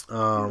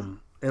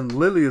 And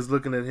Lily is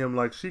looking at him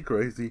like she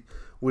crazy,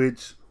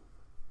 which,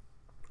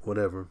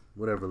 whatever,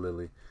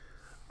 Lily.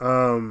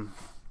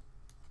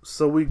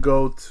 So we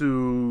go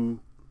to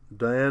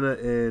Diana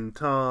and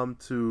Tom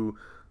to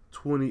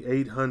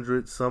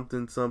 2800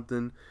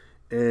 something,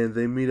 and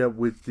they meet up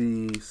with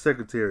the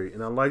secretary.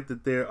 And I like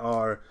that they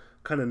are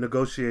kind of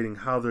negotiating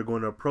how they're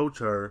going to approach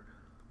her,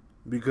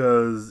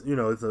 because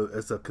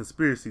it's a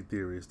conspiracy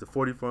theory. It's the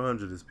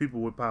 4400. It's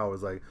people with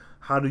powers. Like,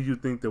 how do you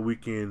think that we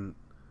can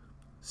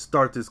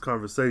start this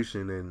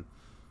conversation? And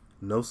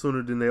no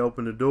sooner than they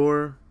open the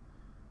door,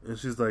 and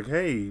she's like,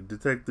 "Hey,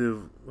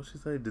 Detective," what'd she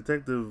say?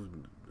 Detective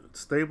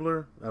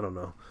Stabler? I don't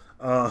know.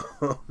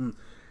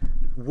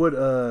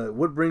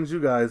 What brings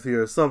you guys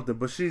here or something?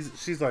 But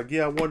she's like,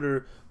 "Yeah, I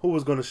wonder who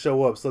was going to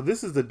show up." So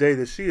this is the day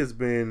that she has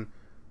been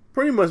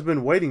pretty much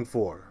been waiting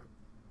for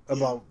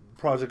about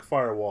Project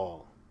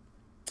Firewall.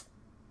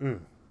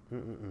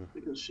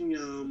 Because she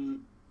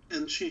and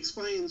she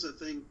explains, I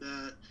think,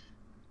 that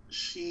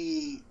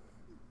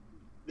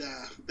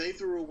they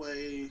threw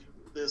away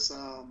this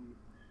I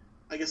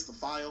guess the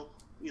file,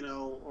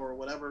 or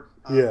whatever,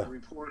 the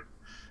report.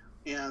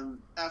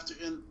 And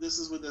this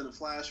is within a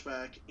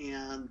flashback,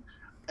 and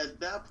at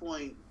that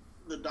point,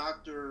 I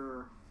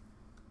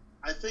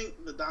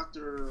think the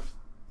doctor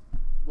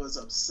was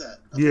upset.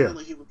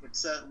 Apparently he was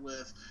upset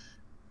with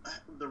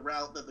the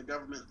route that the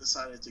government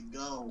decided to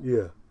go.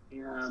 Yeah.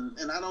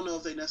 And I don't know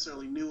if they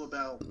necessarily knew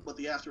about what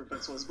the after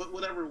effects was, but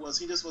whatever it was,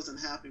 he just wasn't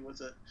happy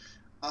with it.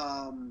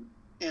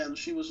 And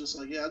she was just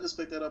like, "Yeah, I just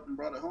picked that up and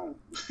brought it home."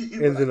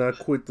 And then I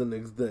quit the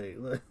next day.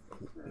 Yeah,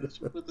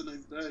 she quit the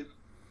next day.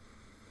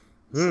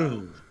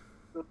 So,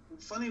 the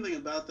funny thing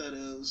about that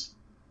is,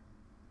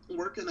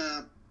 working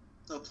at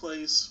a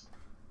place,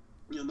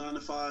 9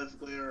 to 5,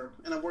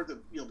 and I've worked at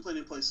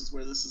plenty of places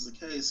where this is the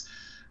case.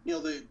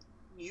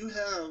 You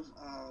have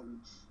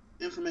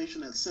information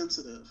that's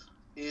sensitive,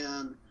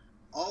 and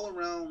all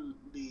around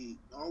the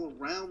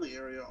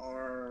area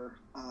are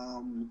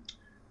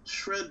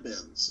shred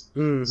bins.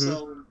 Mm-hmm.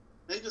 So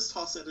they just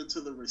toss it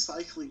into the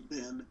recycling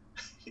bin.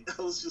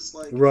 I was just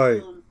like,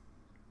 right.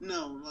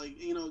 No,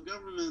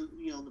 government,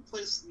 the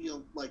place,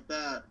 like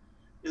that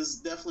is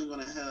definitely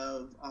going to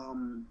have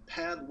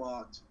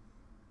padlocked,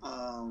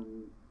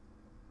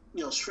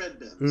 shred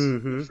bins.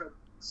 Mm-hmm.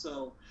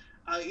 So,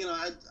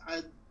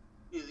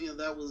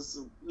 that was,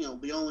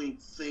 the only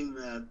thing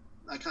that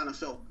I kind of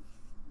felt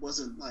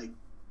wasn't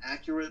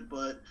accurate,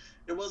 but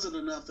it wasn't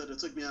enough that it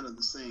took me out of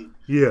the scene.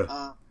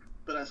 Yeah.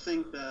 But I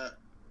think that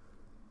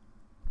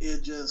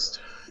it just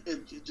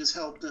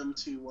helped them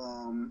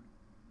to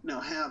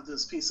have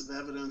this piece of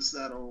evidence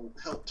that'll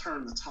help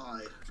turn the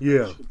tide.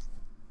 Yeah.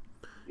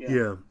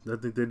 Yeah, I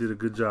think they did a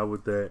good job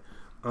with that.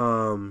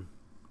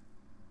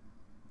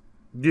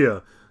 Yeah.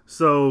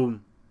 So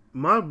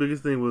my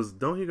biggest thing was,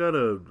 don't he got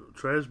a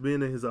trash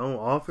bin in his own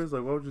office?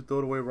 Like, why would you throw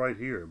it away right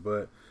here?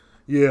 But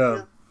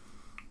yeah.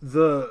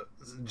 The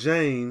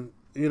Jane,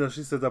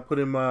 she says, I put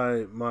in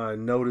my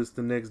notice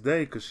the next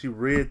day because she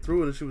read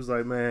through it and she was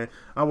like, "Man,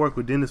 I worked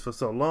with Dennis for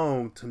so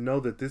long to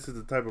know that this is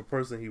the type of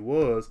person he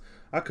was.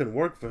 I couldn't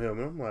work for him."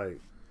 And I'm like,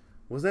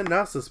 was that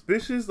not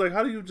suspicious? Like,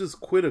 how do you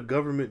just quit a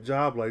government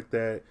job like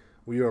that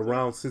when you're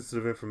around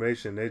sensitive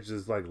information? They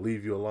just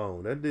leave you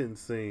alone. That didn't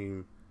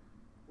seem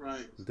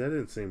right.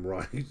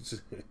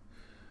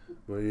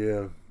 But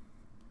yeah.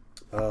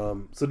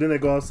 So then they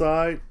go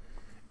outside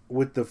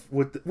with the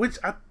which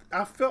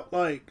I felt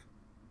like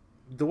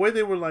the way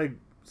they were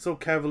so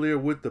cavalier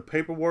with the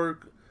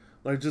paperwork,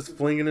 just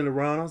flinging it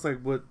around. I was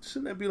like, but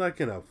shouldn't that be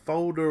in a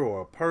folder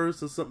or a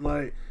purse or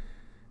something?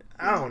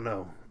 I don't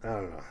know.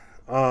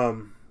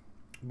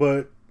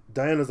 But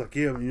Diana's like,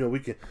 "Yeah, we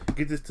can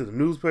get this to the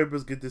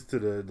newspapers, get this to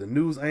the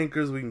news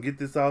anchors. We can get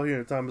this out here."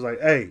 And Tommy's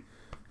like, "Hey,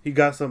 he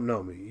got something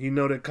on me. He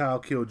know that Kyle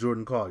killed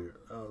Jordan Collier."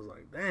 I was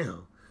like,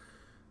 damn.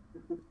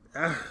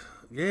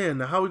 Yeah,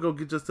 now how we gonna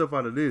get yourself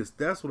out of this?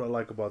 That's what I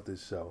like about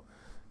this show.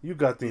 You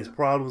got these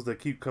problems that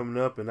keep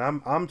coming up, and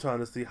I'm trying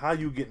to see how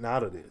you getting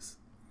out of this.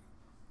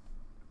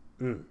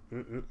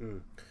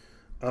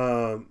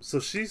 So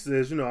she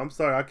says, "I'm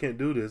sorry, I can't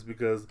do this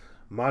because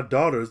my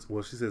daughter's,"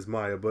 well, she says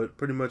Maya, but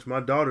pretty much my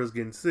daughter's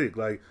getting sick.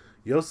 Like,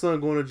 your son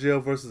going to jail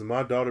versus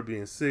my daughter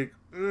being sick.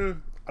 I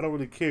don't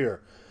really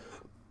care.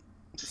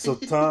 So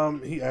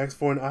Tom, he asked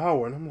for an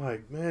hour, and I'm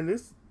like, man,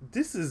 this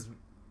is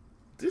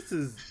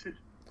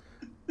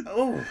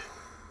oh.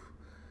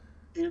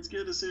 It's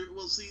good to see.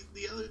 Well, see,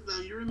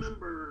 now you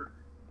remember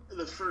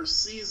the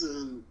first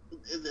season.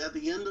 At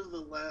the end of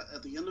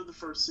the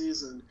first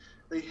season,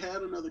 they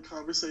had another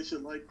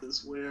conversation like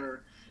this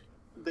where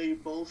they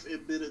both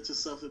admitted to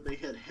stuff that they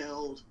had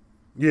held.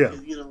 Yeah.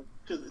 To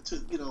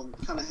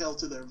kind of held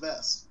to their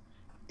vest.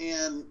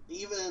 And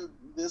even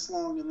this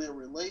long in their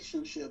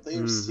relationship, they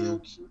are still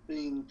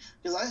keeping.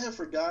 Because I had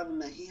forgotten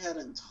that he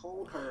hadn't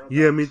told her.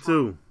 Yeah, me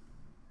too.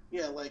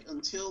 Yeah,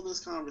 until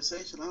this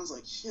conversation, I was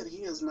like, shit,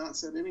 he has not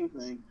said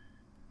anything.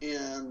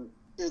 And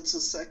it's the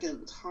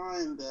second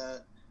time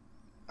that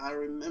I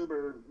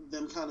remember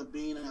them kind of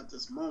being at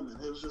this moment.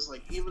 It was just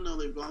even though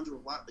they've gone through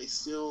a lot, they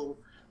still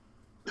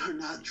are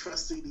not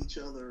trusting each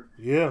other.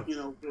 Yeah.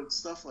 With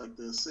stuff like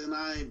this.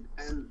 And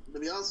to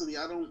be honest with you,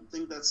 I don't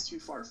think that's too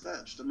far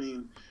fetched. I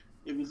mean,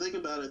 if you think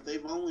about it,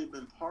 they've only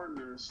been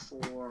partners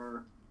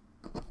for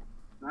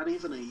not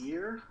even a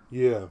year.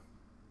 Yeah.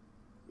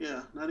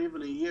 Yeah, not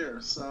even a year.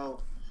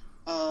 So,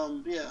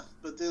 yeah.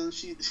 But then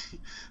she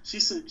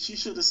said she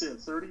should have said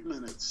 30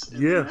 minutes.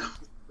 Yeah.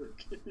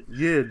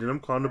 Yeah. Then I'm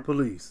calling the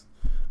police.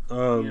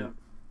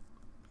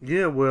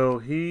 Yeah. Well,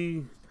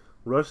 he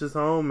rushes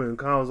home, and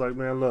Kyle's like,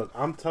 "Man, look,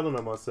 I'm telling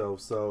on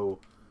myself, so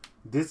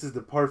this is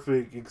the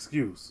perfect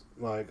excuse.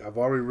 Like, I've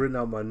already written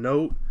out my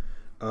note.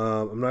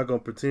 I'm not gonna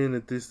pretend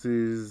that this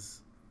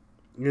is,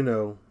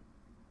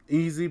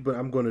 easy, but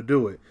I'm gonna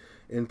do it."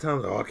 And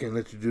Tom's like, "Oh, I can't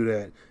let you do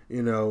that."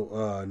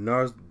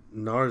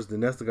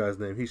 Narsden, that's the guy's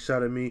name. He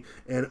shot at me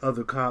and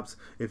other cops.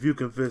 If you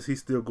confess, he's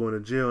still going to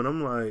jail. And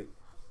I'm like,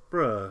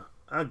 bruh,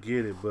 I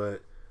get it,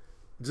 but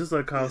just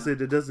like Kyle said,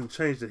 that doesn't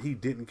change that he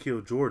didn't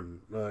kill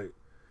Jordan. Like,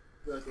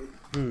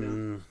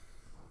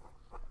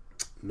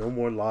 no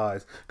more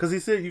lies. Because he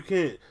said you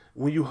can't,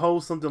 when you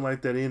hold something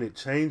like that in, it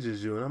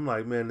changes you. And I'm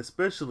like, man,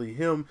 especially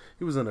him.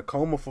 He was in a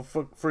coma for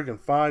freaking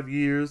 5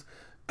 years,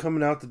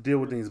 coming out to deal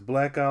with these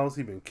blackouts.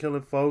 He been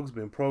killing folks,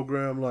 been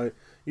programmed. Like,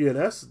 yeah,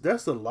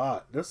 that's a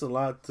lot. That's a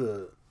lot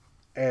to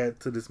add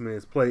to this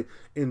man's plate.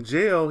 In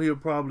jail, he'll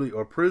probably,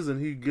 or prison,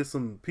 he'd get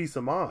some peace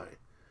of mind.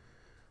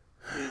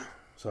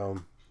 So,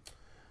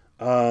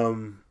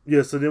 so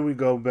then we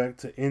go back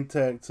to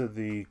Intact, to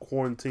the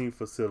quarantine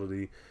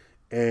facility,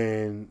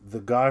 and the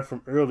guy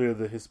from earlier,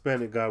 the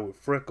Hispanic guy with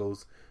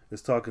freckles,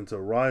 is talking to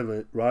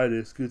Ryder,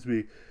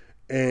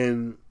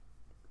 and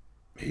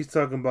he's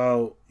talking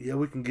about,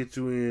 we can get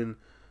you in,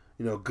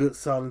 good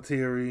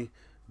solitary,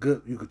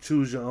 good, you could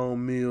choose your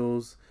own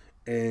meals,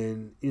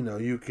 and,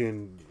 you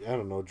can, I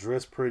don't know,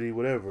 dress pretty,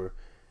 whatever.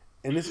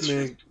 And this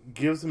man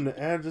gives him the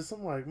address.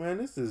 I'm like, man,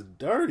 this is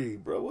dirty,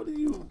 bro. What are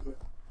you...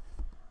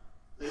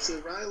 They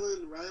said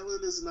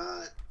Ryland is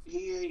not.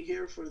 He ain't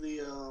here for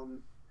the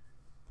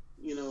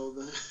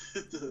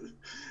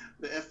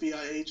the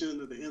FBI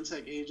agent or the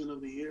Intact agent of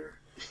the year.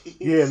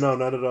 Yeah, no,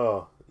 not at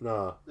all.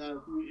 No.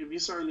 Now, if you're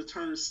starting to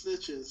turn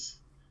snitches,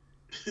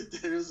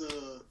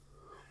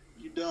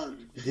 you're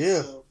done.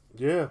 Yeah, so,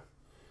 yeah.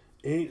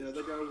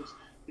 The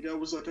guy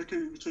was like, I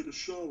can't even take a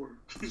shower.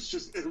 It's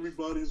just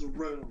everybody's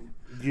around.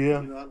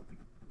 Yeah.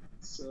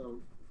 So.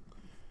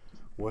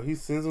 Well, he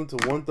sends him to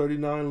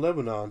 139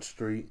 Lebanon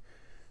Street,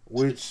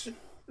 which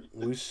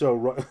we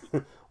show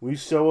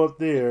up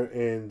there,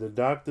 and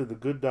the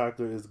good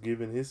doctor, is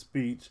giving his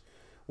speech,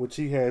 which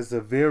he has a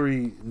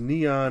very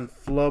neon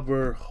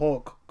flubber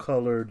Hulk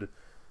colored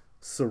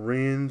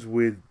syringe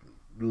with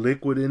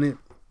liquid in it,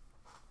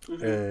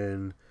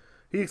 and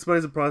he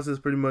explains the process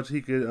pretty much.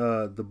 He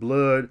could the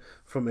blood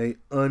from a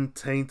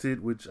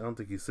untainted, which I don't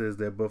think he says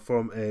that, but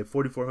from a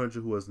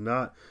 4400 who has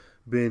not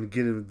been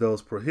getting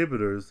those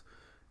prohibitors.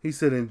 He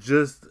said in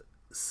just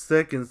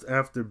seconds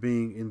after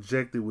being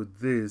injected with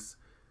this,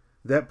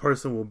 that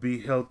person will be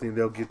healthy and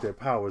they'll get their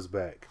powers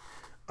back.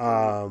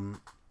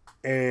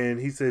 And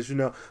he says,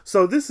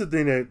 so this is the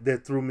thing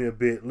that threw me a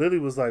bit. Lily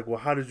was like, well,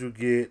 how did you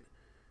get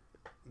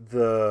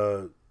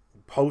the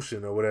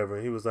potion or whatever?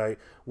 And he was like,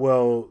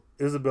 well,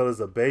 Isabella's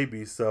a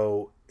baby,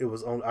 so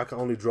I can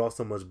only draw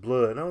so much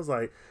blood. And I was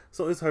like,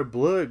 so is her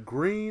blood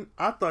green?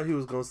 I thought he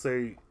was going to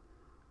say,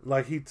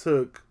 like, he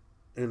took,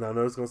 and I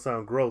know it's going to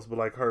sound gross, but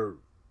like her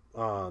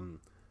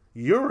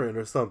urine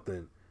or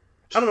something.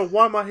 I don't know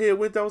why my head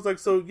went there. I was like,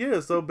 so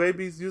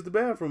babies use the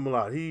bathroom a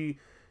lot. He,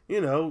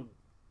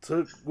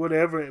 took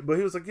whatever, but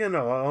he was like,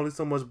 only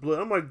so much blood.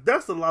 I'm like,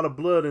 that's a lot of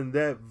blood in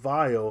that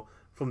vial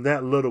from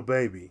that little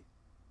baby.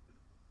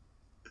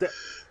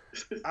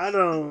 I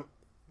don't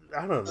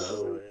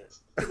know.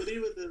 But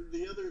even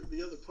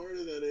the other part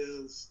of that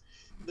is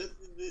that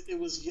it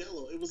was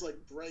yellow. It was like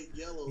bright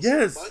yellow.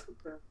 Yes. So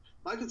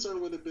my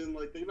concern would have been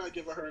like they're not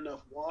giving her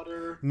enough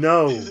water.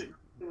 No. Giving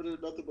her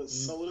nothing but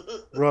soda.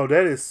 Bro,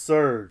 that is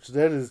Surge.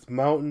 That is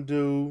Mountain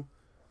Dew.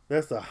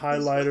 That's a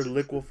highlighter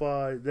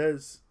liquefied.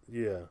 That's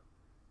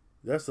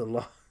a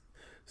lot.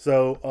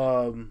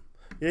 So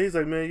he's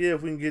like, man,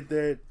 if we can get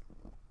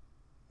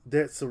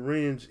that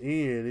syringe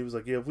in. He was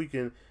like, if we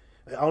can.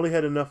 I only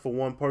had enough for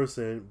one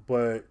person,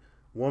 but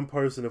one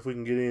person, if we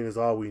can get in, is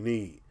all we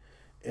need.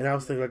 And I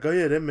was thinking, like,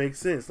 that makes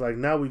sense. Like,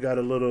 now we got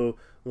a little,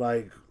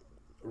 like,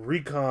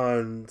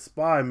 recon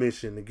spy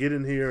mission to get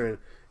in here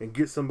and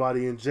get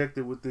somebody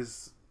injected with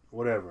this,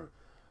 whatever.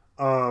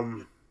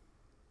 Cut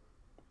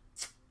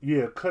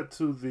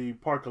to the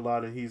parking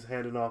lot, and he's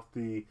handing off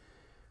the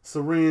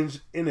syringe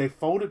in a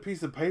folded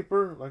piece of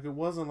paper. Like, it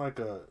wasn't like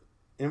a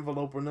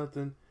envelope or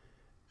nothing.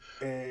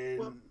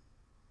 And,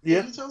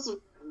 he tells them,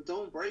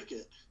 don't break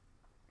it.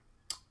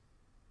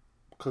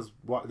 Because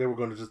they were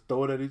going to just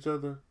throw it at each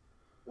other?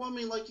 Well, I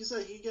mean, like you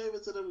said, he gave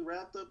it to them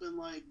wrapped up in,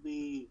 like,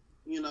 the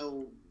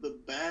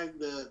bag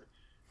the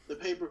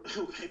paper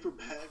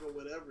bag or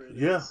whatever it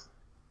is.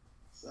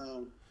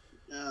 So,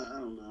 I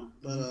don't know.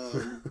 But,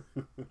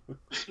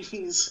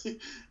 he's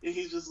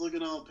just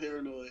looking all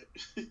paranoid.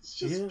 It's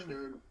just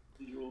paranoid.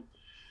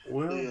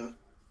 Well,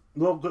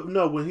 Well,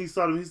 no, when he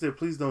saw him, he said,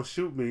 "Please don't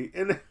shoot me."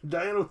 And then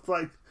Diana was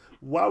like,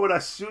 "Why would I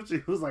shoot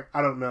you?" He was like,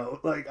 "I don't know.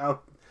 Like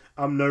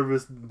I'm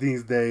nervous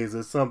these days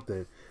or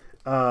something."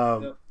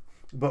 Yep.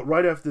 But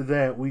right after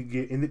that, we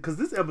get in because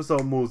this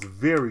episode moves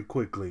very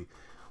quickly.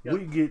 Yep.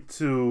 We get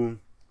to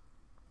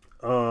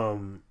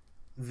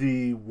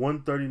the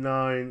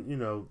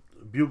 139,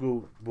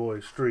 Bugle Boy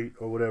Street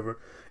or whatever,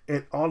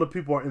 and all the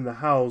people are in the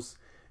house,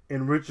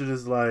 and Richard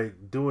is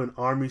like doing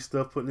army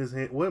stuff, putting his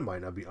hand. Well, it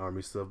might not be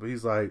army stuff, but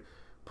he's like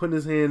putting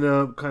his hand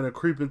up, kind of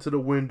creeping to the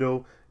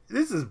window.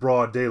 This is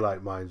broad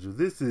daylight, mind you.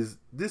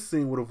 This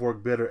scene would have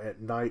worked better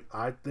at night,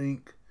 I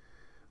think.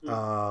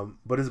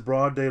 But it's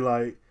broad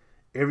daylight.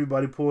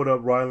 Everybody pulled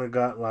up. Rylan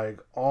got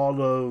like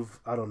all of,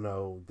 I don't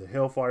know, the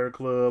Hellfire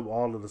Club,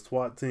 all of the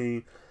SWAT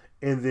team.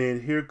 And then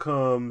here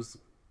comes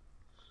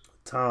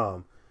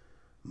Tom.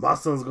 My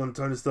son's going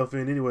to turn this stuff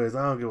in anyways.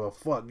 I don't give a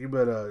fuck. You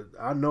better,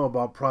 I know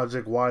about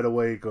Project Wide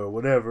Awake or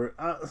whatever.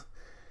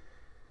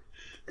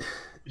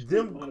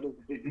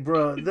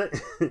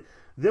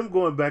 Them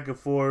going back and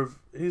forth.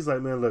 He's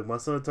like, man, look, my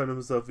son turned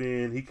himself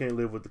in. He can't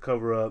live with the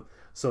cover up.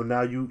 So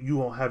now you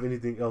won't have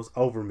anything else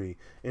over me.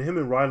 And him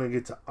and Rylan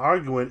get to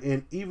arguing.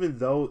 And even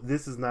though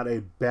this is not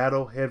a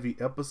battle heavy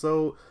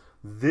episode,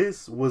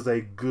 this was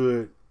a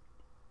good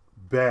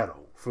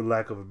battle, for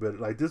lack of a better.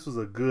 Like, this was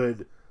a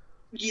good.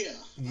 Yeah.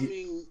 I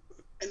mean,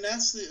 and I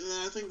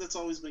think that's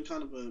always been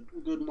kind of a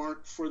good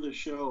mark for the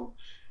show,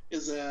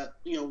 is that,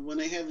 when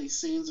they have these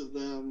scenes of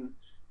them,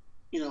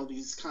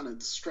 these kind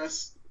of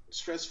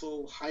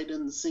stressful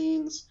heightened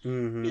scenes,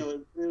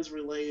 it is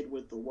relayed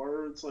with the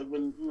words. Like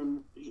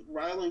when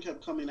Rylan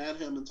kept coming at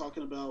him and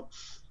talking about,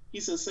 he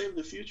says, "Save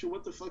the future."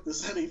 What the fuck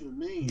does that even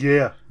mean?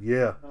 Yeah.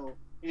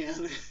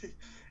 And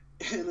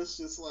it's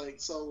just like,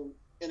 so,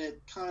 and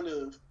it kind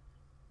of,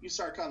 you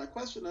start kind of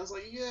questioning. I was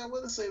like, yeah,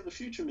 what does save the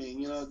future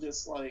mean?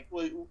 Just like,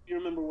 well, you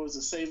remember, what was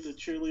it? Save the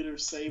cheerleader,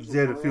 save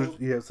the world?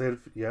 Future.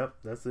 Yeah, yep,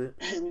 that's it.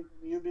 And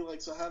you'd be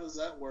like, so how does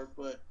that work?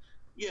 But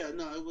yeah,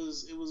 no, it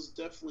was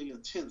definitely a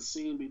tense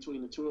scene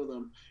between the two of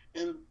them.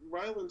 And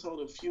Rylan told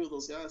a few of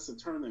those guys to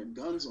turn their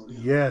guns on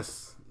him.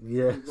 Yes.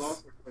 Yes.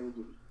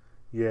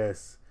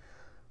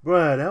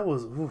 Bruh,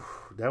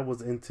 that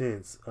was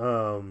intense.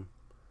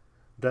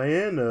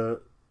 Diana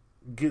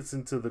gets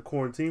into the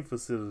quarantine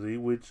facility,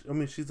 which, I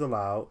mean, she's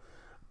allowed.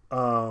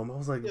 I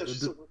was like,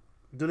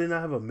 do they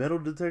not have a metal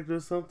detector or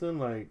something?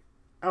 Like,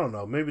 I don't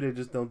know. Maybe they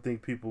just don't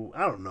think people,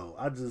 I don't know.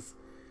 I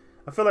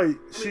feel like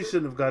she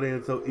shouldn't have got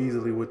in so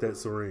easily with that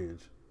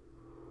syringe.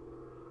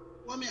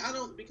 Well, I mean, I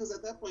don't, because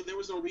at that point there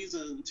was no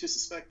reason to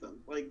suspect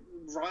them. Like,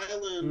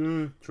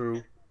 Rylan,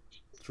 true.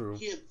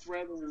 He had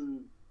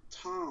threatened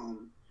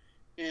Tom,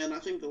 and I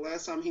think the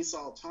last time he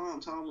saw Tom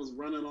was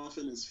running off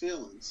in his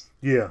feelings.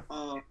 Yeah.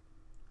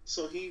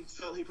 So he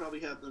felt he probably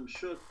had them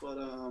shook, but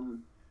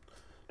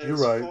you're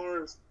right.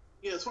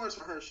 As far as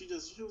for her, she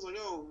was like,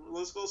 oh,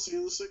 let's go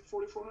see the sick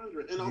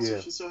 4400, and also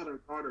she still had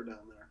her daughter down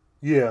there.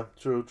 Yeah,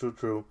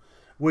 true.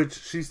 Which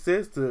she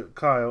says to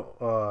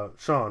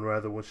Sean,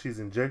 rather, when she's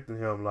injecting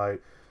him,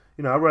 like,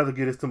 I'd rather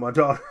get this to my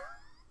daughter.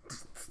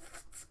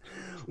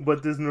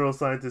 But this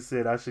neuroscientist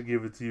said I should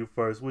give it to you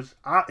first, which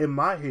in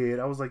my head,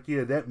 I was like,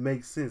 yeah, that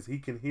makes sense. He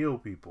can heal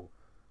people.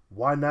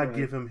 Why not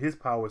give him his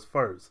powers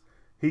first?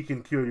 He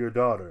can cure your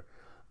daughter.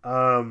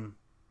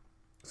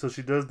 So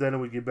she does that,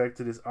 and we get back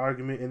to this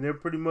argument, and they're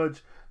pretty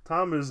much,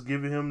 Tom is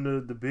giving him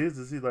the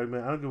business. He's like,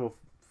 man, I don't give a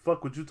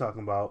fuck what you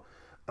talking about.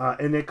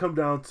 And they come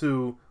down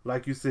to,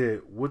 like you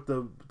said, what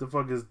the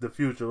fuck is the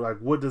future? Like,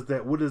 what does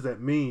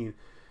that mean?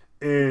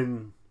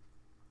 And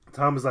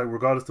Tom is like,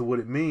 regardless of what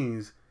it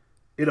means,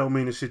 it don't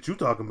mean the shit you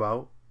talking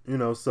about,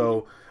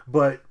 so,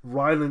 but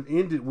Rylan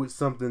ended with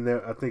something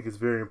that I think is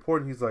very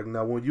important. He's like,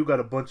 now, when you got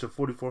a bunch of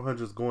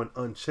 4400s going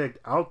unchecked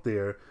out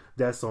there,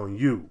 that's on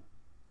you,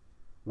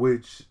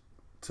 which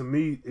to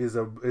me is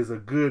a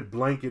good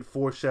blanket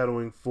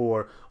foreshadowing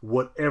for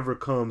whatever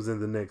comes in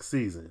the next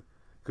season.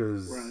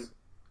 Because,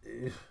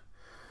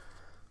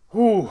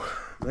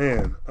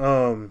 man,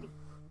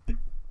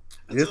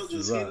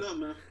 it's a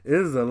lot.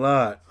 It's a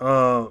lot.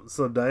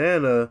 So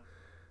Diana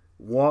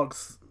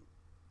walks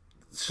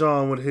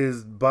Sean with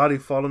his body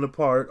falling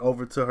apart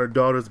over to her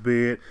daughter's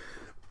bed.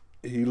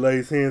 He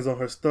lays hands on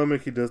her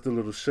stomach. He does the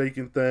little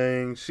shaking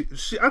thing.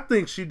 I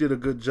think she did a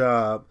good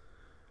job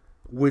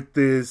with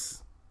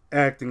this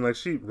acting. Like,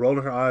 she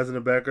rolling her eyes in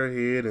the back of her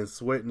head and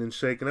sweating and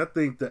shaking. I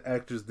think the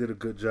actress did a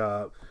good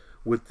job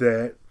with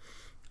that.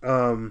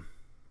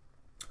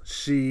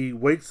 She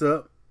wakes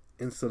up,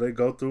 and so they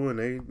go through and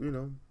they,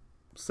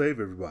 save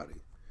everybody.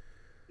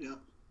 Yeah.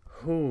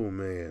 Oh,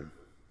 man.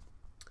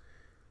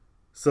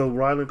 So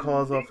Rylan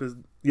calls off his...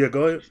 Yeah,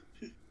 go ahead.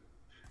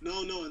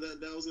 No,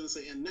 that was going to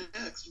say, and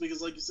next,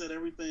 because like you said,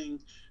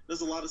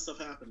 there's a lot of stuff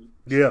happening.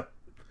 Yeah.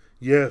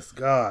 Yes,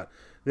 God.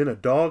 Then a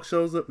dog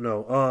shows up.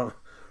 No.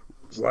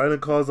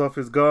 Rylan calls off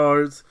his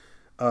guards.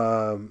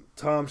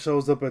 Tom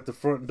shows up at the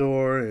front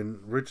door, and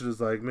Richard is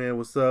like, man,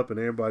 what's up? And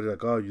everybody's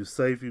like, oh, you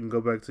safe? You can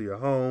go back to your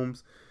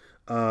homes.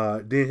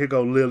 Then here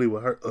go Lily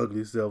with her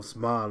ugly self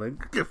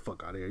smiling. Get the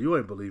fuck out of here. You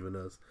ain't believing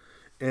us.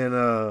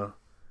 And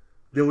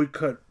Then we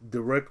cut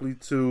directly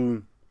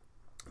to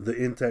the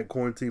intact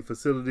quarantine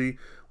facility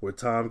where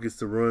Tom gets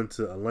to run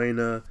to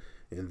Elena,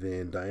 and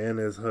then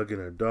Diana is hugging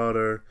her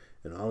daughter,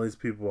 and all these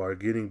people are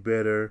getting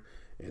better,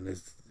 and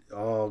it's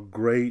all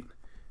great.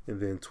 And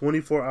then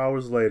 24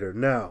 hours later,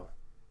 now,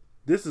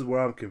 this is where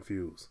I'm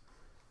confused.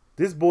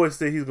 This boy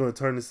said he's going to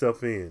turn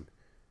himself in.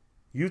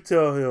 You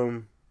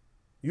tell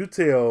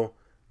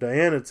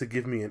Diana to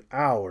give me an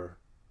hour.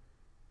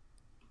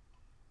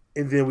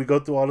 And then we go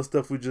through all the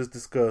stuff we just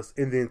discussed.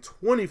 And then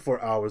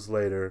 24 hours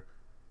later,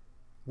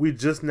 we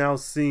just now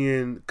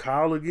seeing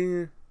Kyle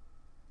again.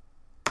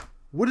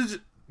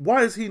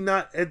 Why is he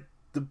not at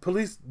the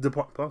police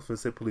department? I was going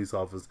to say police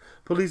office.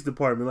 Police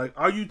department. Like,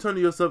 are you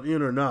turning yourself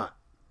in or not?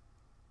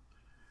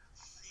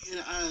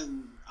 Yeah,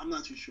 I'm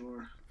not too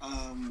sure.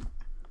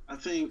 I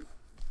think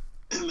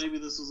maybe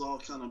this was all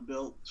kind of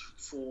built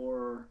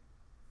for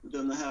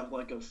them to have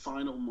like a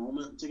final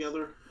moment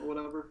together or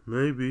whatever.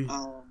 Maybe.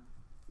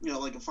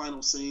 Like a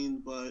final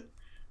scene, but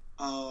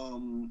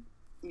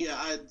yeah,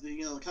 kind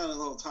of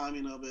the whole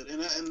timing of it,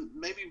 and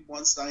maybe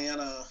once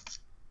Diana,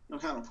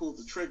 kind of pulled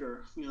the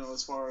trigger,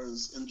 as far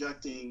as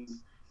injecting,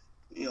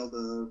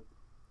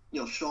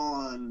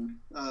 Sean,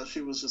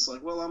 she was just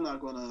like, well, I'm not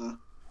gonna,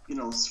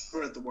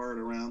 spread the word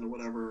around or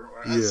whatever.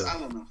 Or yeah. I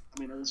don't know. I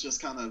mean, it was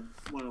just kind of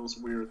one of those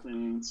weird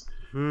things.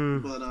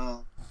 But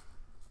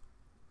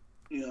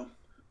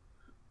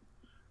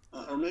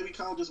or maybe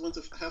Kyle just went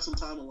to have some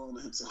time alone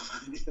to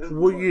himself.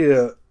 Well,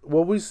 yeah.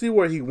 Well, we see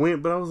where he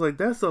went, but I was like,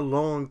 that's a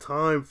long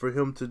time for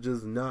him to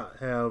just not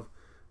have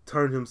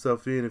turned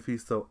himself in if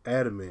he's so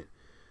adamant.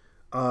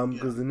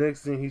 Because the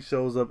next thing he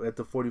shows up at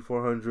the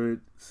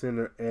 4400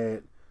 Center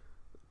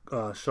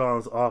at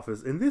Sean's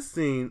office. In this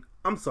scene,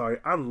 I'm sorry,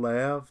 I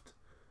laughed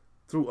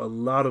through a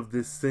lot of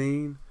this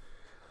scene.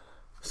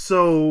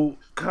 So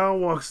Kyle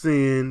walks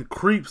in,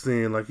 creeps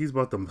in, like he's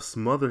about to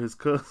smother his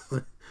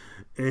cousin.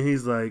 And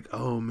he's like,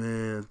 oh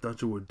man,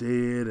 thought you were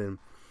dead, and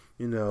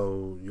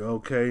you're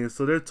okay. And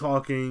so they're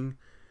talking,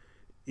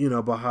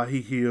 about how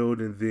he healed,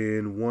 and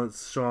then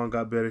once Sean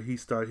got better, he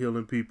started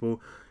healing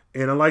people.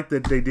 And I like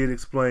that they did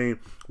explain,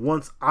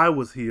 once I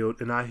was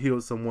healed and I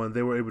healed someone,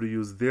 they were able to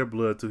use their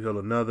blood to heal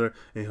another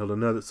and heal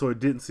another. So it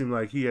didn't seem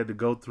like he had to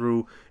go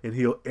through and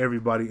heal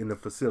everybody in the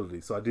facility.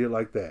 So I did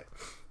like that.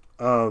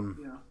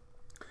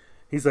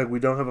 He's like, we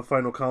don't have a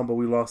final combo.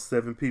 We lost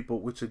 7 people,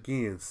 which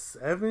again,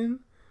 7?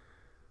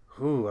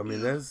 Ooh, I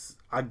mean,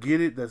 I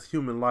get it. That's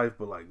human life,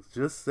 but like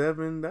just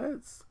 7,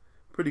 that's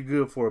pretty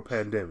good for a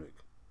pandemic.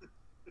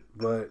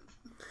 But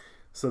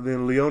so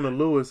then Leona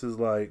Lewis is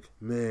like,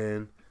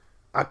 man,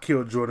 I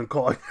killed Jordan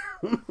Collier.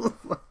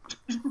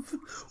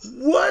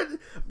 What?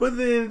 But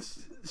then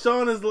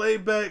Sean is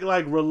laid back,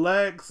 like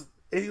relaxed,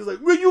 and he's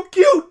like, "Man, you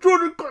killed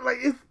Jordan Collier." Like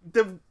it's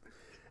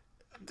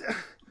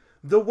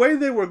the way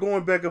they were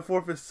going back and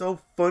forth is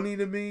so funny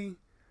to me.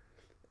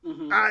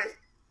 Mm-hmm.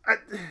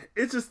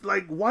 It's just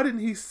like, why didn't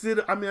he sit?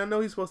 I mean, I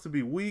know he's supposed to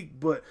be weak,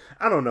 but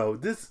I don't know.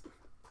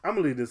 I'm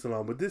gonna leave this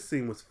alone. But this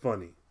scene was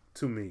funny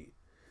to me.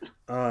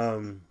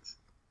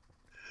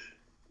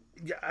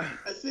 Yeah,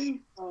 I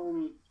think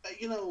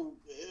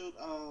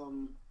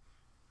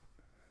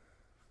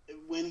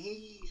when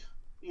he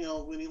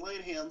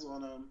laid hands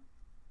on him,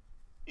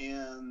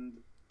 and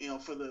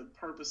for the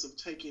purpose of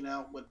taking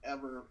out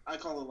whatever I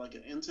call it, like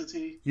an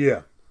entity,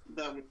 that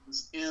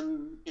was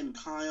in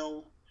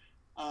Kyle,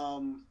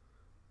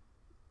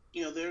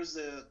 there is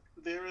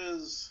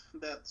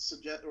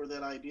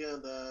that idea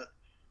that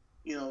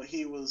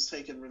he was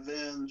taking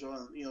revenge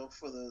on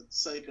for the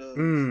sake of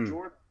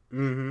Jordan.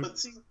 Mm-hmm.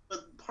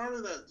 But part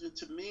of that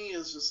to me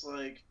is just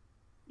like,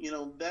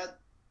 that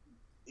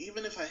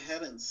even if I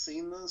hadn't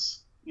seen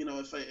this,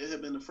 if it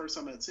had been the first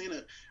time I'd seen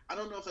it, I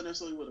don't know if I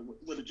necessarily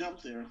would have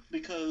jumped there,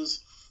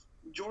 because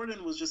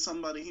Jordan was just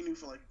somebody he knew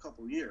for like a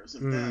couple of years,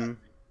 if that,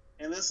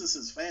 and this is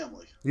his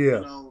family.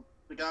 Yeah.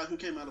 The guy who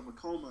came out of a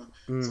coma.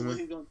 Mm-hmm. So what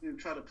he gonna do?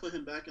 Try to put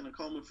him back in a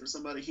coma for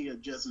somebody he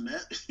had just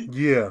met?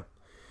 Yeah.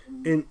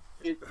 And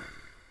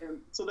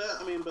so that,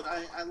 I mean, but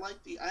I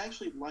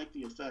actually like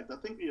the effect. I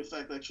think the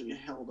effect actually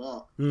held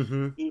up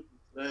even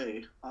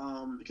today,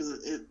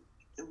 because it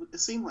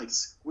seemed like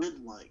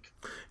squid-like.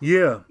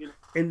 Yeah,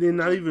 and then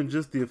not even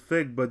just the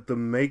effect, but the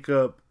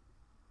makeup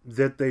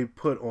that they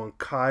put on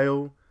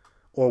Kyle,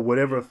 or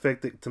whatever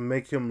effect to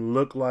make him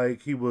look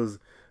like he was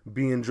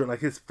being drunk,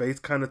 like his face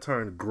kind of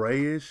turned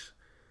grayish.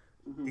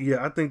 Mm-hmm.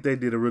 Yeah, I think they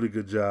did a really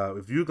good job.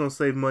 If you're gonna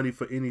save money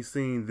for any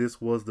scene,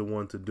 this was the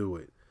one to do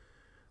it.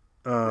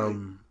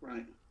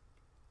 Right.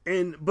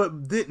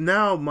 But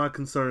now my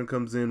concern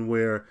comes in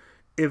where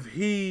if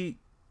he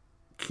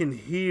can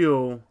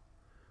heal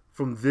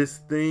from this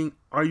thing,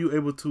 are you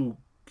able to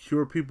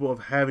cure people of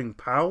having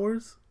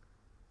powers?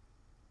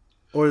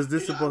 Or is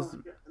this supposed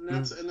to?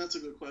 And that's a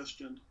good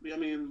question. I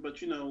mean, but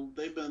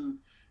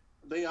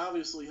they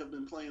obviously have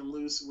been playing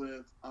loose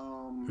with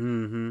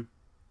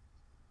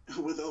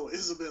with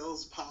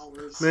Isabel's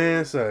powers.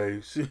 Man,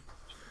 say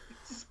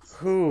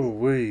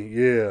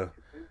yeah.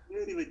 We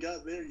ain't even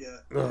got there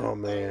yet. Oh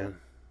man.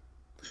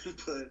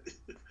 But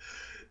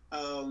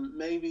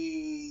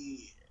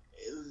maybe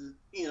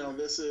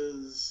this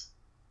is.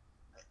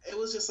 It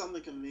was just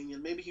something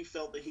convenient. Maybe he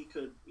felt that he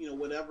could,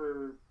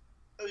 whatever.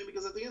 I mean,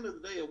 because at the end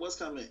of the day, it was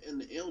kind of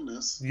an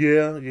illness.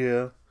 Yeah.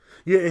 And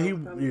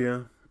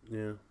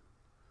yeah.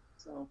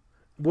 So.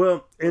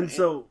 Well, and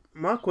so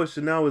my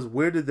question now is,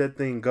 where did that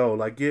thing go?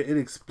 Like, yeah, it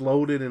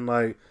exploded and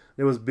like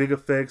there was big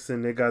effects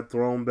and it got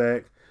thrown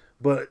back.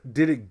 But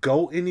did it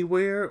go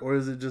anywhere, or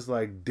is it just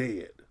like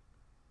dead?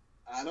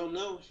 I don't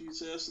know. He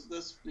says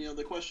that's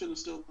the question is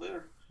still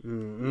there.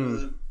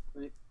 Mm-hmm.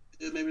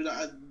 Maybe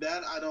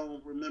that I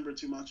don't remember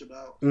too much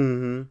about.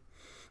 Mm-hmm.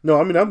 No,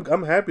 I mean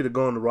I'm happy to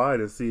go on the ride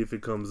and see if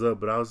it comes up,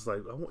 but I was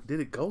like, did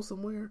it go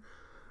somewhere?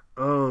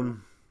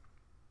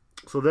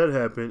 So that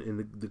happened,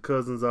 and the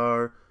cousins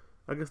are,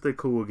 I guess they're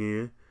cool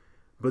again.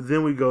 But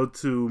then we go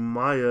to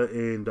Maya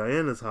and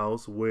Diana's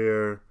house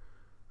where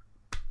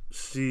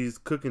she's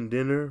cooking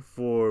dinner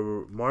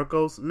for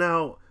Marcos.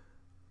 Now,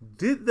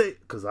 did they,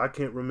 because I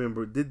can't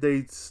remember, did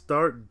they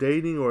start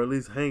dating or at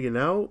least hanging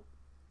out?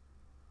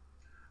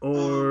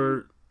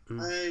 Or...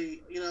 to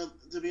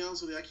be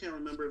honest with you, I can't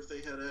remember if they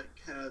had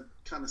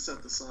kind of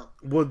set this up.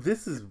 Well,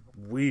 this is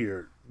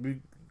weird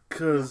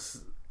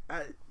because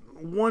how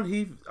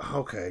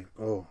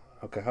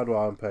do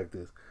I unpack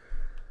this?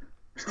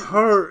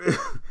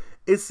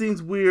 It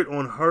seems weird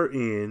on her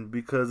end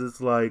because it's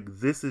like,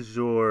 this is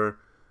your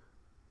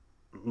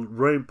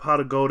pot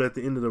of gold at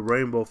the end of the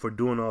rainbow for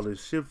doing all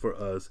this shit for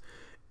us,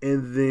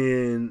 and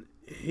then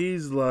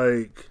he's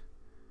like,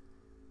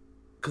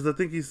 because I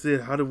think he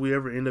said, how did we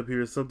ever end up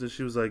here or something?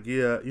 She was like,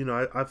 yeah,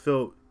 I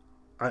felt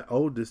I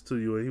owed this to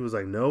you. And he was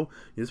like, no,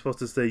 you're supposed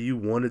to say you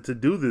wanted to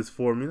do this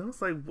for me. And I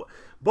was like, what?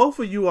 Both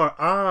of you are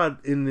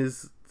odd in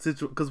this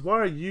situation. Because why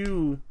are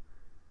you...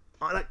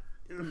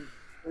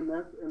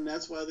 And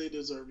that's why they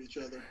deserve each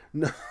other.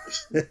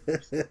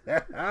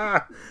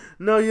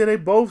 No, yeah, they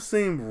both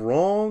seem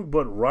wrong,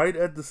 but right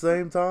at the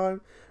same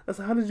time. That's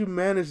how did you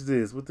manage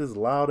this with this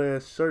loud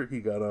ass shirt he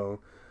got on?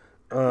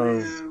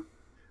 Man,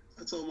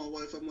 I told my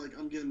wife, I'm like,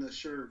 I'm getting that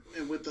shirt,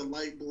 and with the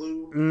light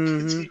blue.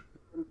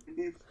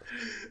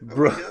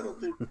 Bro, like, I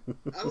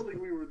don't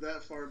think we were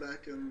that far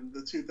back in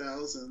the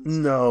 2000s.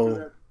 No, for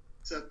that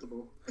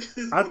acceptable.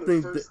 I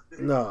think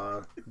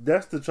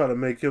that's to try to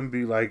make him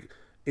be like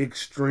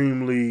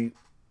extremely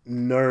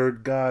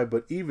nerd guy.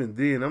 But even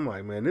then, I'm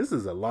like, man, this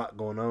is a lot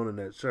going on in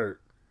that shirt.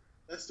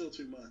 That's still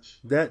too much.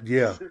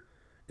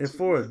 And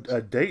for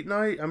a date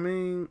night, I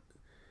mean,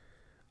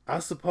 I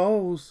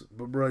suppose,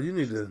 but bro, you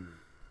need to.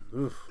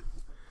 Oof.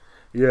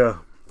 Yeah,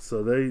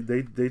 so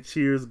they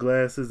cheers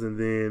glasses, and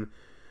then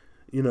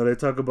they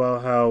talk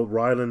about how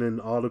Rylan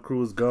and all the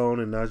crew is gone,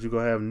 and now you're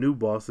gonna have new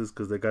bosses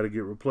because they got to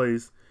get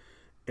replaced.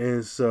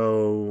 And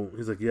so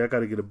he's like, yeah, I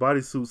got to get a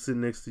bodysuit sitting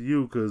next to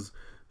you because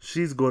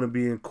she's going to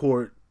be in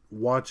court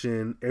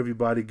watching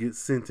everybody get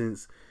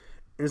sentenced.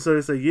 And so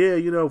they say,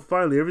 yeah,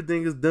 finally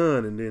everything is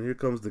done. And then here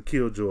comes the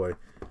killjoy.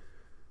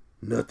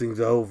 Nothing's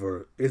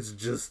over. It's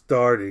just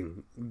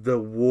starting. The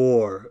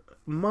war.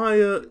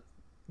 Maya,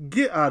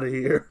 get out of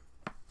here.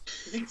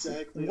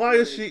 Exactly. Why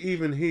is she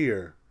even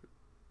here?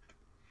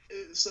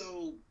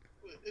 So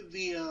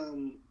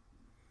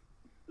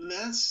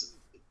that's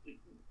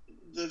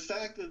the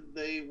fact that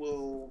they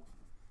will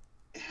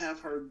have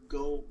her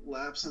go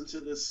lapse into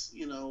this,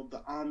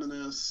 the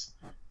ominous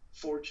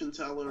fortune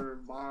teller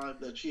vibe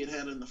that she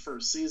had in the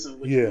first season,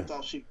 which we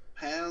thought she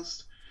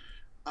passed.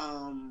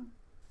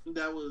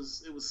 It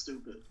was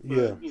stupid.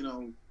 But,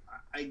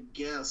 I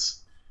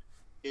guess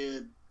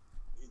I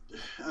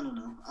don't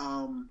know.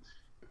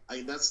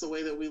 That's the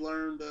way that we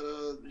learned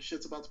that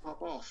shit's about to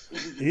pop off.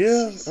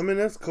 Yeah, I mean,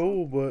 that's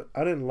cool, but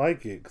I didn't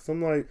like it. Because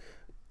I'm like,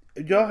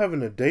 y'all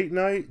having a date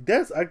night?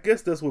 I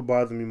guess that's what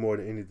bothers me more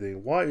than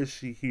anything. Why is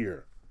she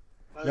here?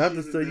 Not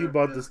to say you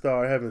about to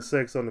start having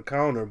sex on the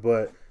counter,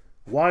 but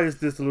why is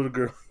this little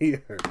girl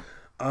here?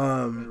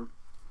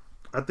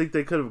 I think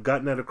they could have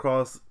gotten that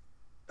across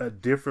a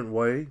different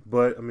way,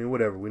 but I mean,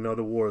 whatever. We know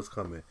the war is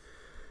coming.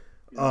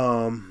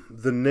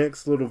 The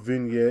next little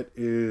vignette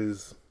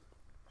is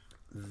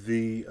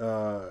the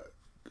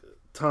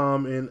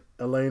Tom and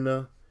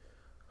Elena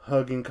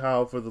hugging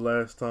Kyle for the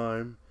last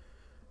time,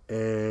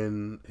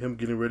 and him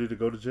getting ready to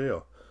go to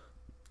jail.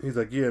 He's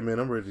like, yeah, man,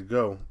 I'm ready to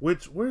go.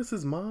 Where's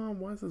his mom?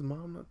 Why is his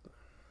mom not there?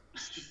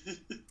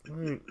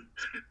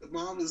 The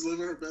mom is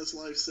living her best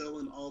life,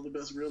 selling all the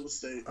best real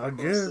estate. I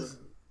guess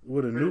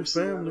with a new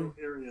family,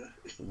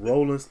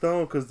 Rolling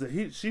Stone, because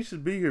she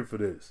should be here for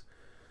this.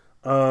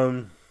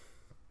 I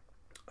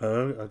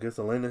guess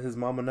Elena his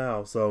mama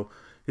now. So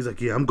he's like,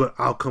 yeah,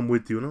 I'll come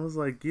with you. And I was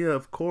like, yeah,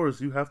 of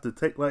course you have to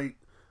take. Like,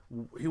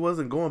 he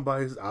wasn't going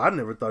by his. I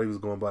never thought he was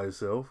going by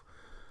himself.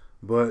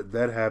 But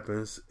that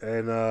happens,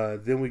 and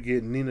then we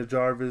get Nina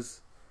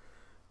Jarvis,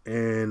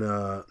 and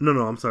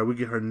I'm sorry, we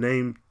get her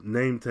name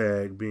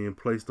tag being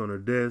placed on her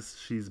desk.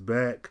 She's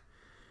back,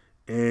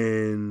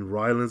 and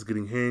Ryland's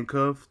getting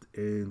handcuffed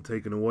and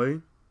taken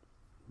away,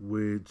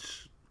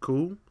 which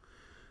cool.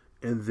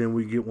 And then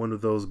we get one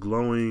of those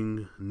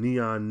glowing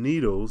neon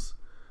needles,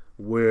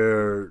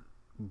 where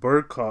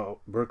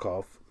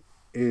Burkhoff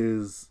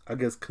is, I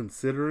guess,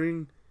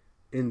 considering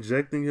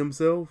injecting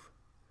himself.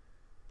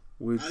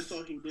 Which I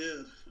thought he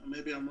did.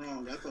 Maybe I'm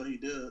wrong. I thought he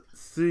did.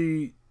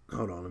 See,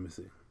 hold on, let me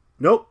see.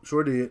 Nope,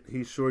 sure did.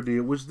 He sure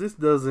did. Which this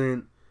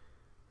doesn't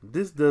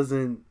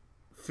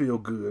feel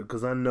good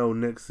because I know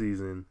next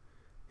season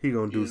he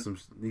gonna do some.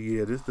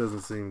 Yeah, this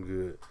doesn't seem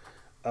good.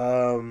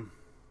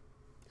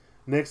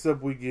 Next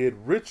up, we get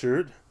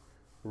Richard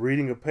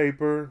reading a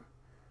paper,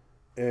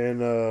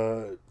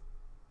 and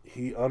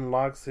he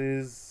unlocks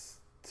his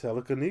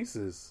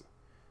telekinesis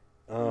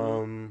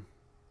by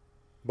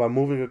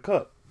moving a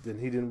cup. Then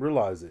he didn't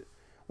realize it,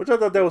 which I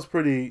thought that was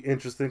pretty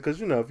interesting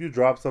because if you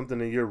drop something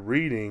and you're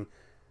reading,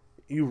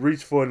 you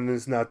reach for it and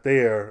it's not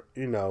there.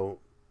 You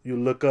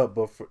look up,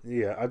 but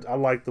I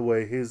like the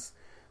way his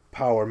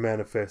power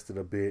manifested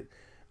a bit.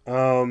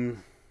 I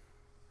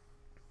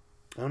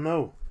don't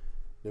know.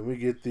 Then we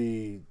get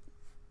the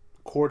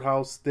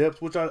courthouse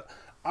steps, which I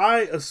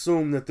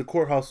assumed that the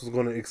courthouse was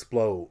going to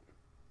explode.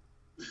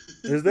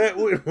 Is that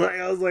weird?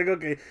 I was like,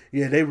 okay,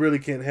 yeah, they really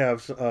can't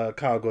have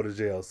Kyle go to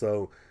jail,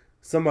 so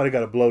somebody got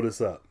to blow this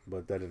up,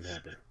 but that didn't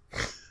happen.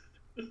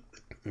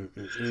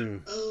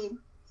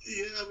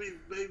 Yeah, I mean,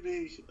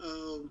 maybe.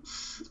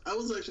 I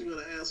was actually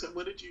going to ask,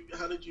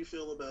 how did you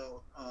feel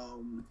about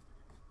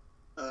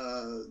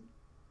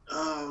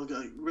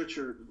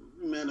Richard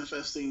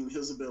manifesting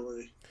his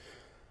ability?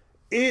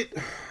 I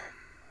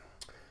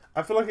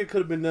feel like it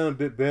could have been done a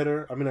bit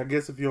better. I mean, I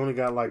guess if you only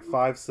got like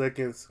 5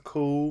 seconds,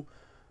 cool.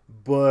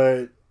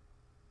 But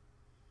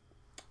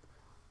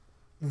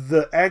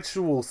the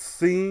actual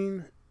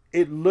scene,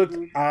 it looked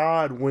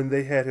odd when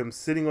they had him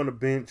sitting on a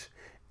bench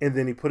and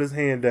then he put his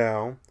hand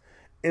down.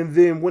 And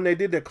then when they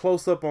did that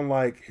close up on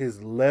like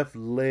his left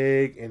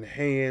leg and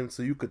hand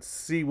so you could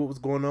see what was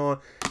going on,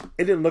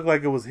 it didn't look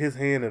like it was his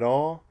hand at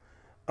all.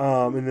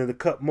 And then the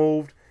cup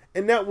moved.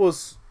 And that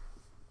was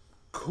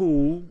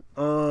cool.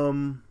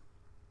 I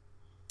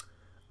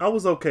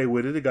was okay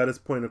with it. It got its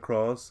point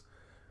across.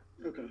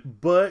 Okay.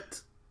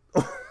 But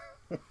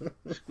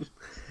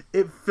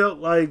it felt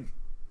like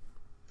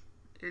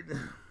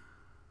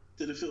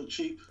Did it feel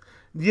cheap?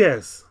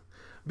 Yes.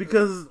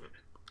 Because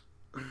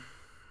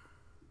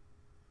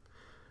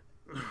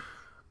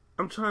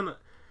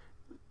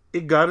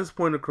it got its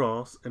point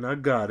across and I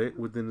got it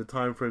within the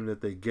time frame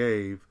that they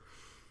gave,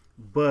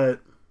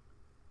 but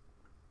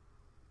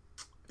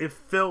it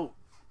felt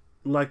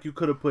like you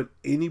could have put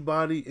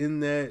anybody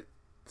in that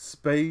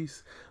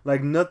space.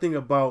 Like nothing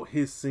about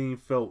his scene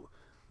felt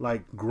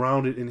like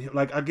grounded in him.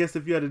 Like I guess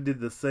if you had to did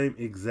the same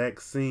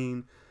exact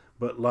scene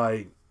but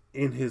like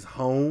in his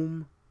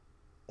home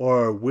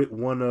or with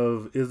one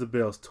of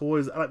Isabel's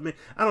toys, I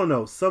don't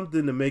know,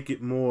 something to make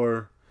it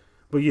more.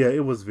 But yeah,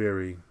 it was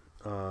very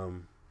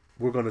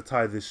we're going to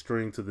tie this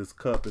string to this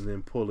cup and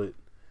then pull it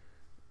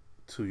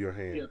to your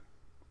hand.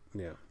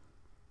 Yeah.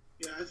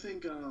 Yeah, I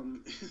think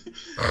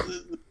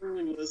the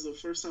feeling was the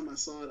first time I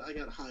saw it, I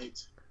got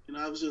hyped.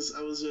 I was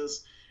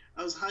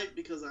hyped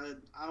because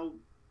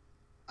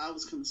I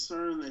was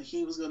concerned that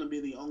he was going to be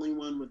the only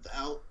one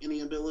without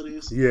any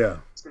abilities. Yeah.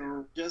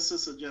 So just a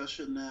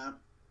suggestion that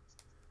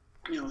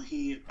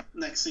he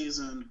next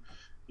season,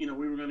 we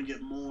were going to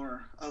get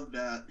more of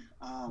that.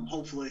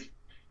 Hopefully,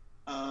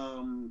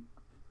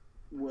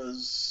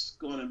 was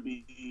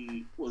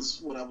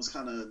what I was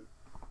kind of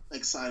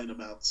excited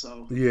about.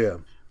 So yeah.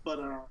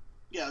 But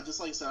yeah, just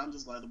like you said, I'm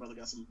just glad the brother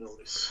got some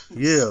abilities.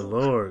 Yeah, so,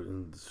 Lord,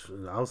 and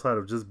outside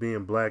of just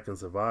being black and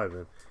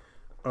surviving.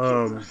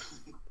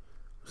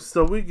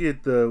 So we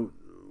get the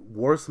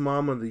worst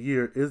mom of the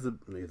year,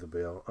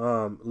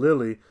 Isabel,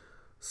 Lily,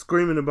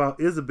 screaming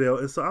about Isabel,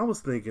 and so I was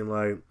thinking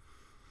like,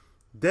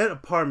 that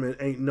apartment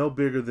ain't no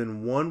bigger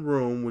than one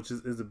room, which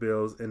is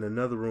Isabel's, and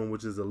another room,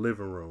 which is a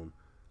living room.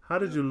 How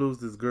did you lose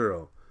this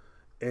girl?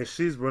 And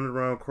she's running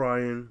around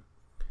crying.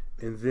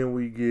 And then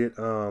we get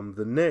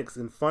the next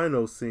and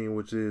final scene,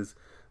 which is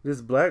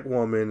this black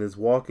woman is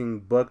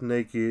walking buck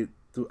naked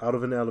out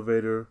of an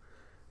elevator,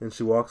 and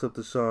she walks up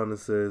to Sean and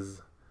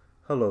says,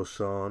 "Hello,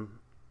 Sean.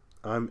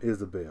 I'm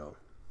Isabel."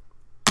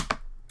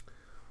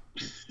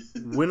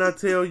 When I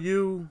tell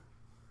you,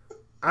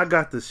 I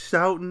got the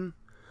shouting,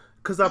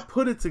 because I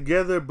put it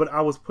together, but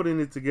I was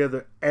putting it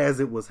together as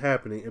it was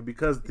happening. And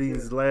because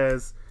these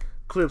last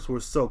clips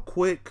were so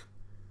quick.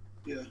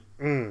 Yeah.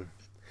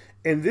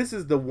 And this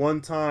is the one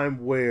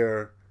time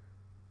where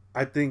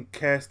I think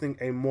casting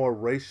a more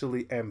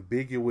racially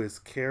ambiguous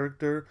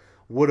character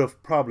would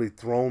have probably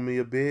thrown me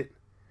a bit.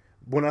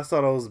 When I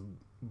saw those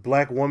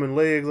black woman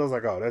legs, I was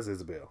like, oh, that's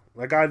Isabel.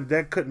 Like,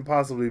 that couldn't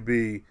possibly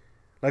be,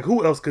 like,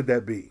 who else could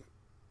that be?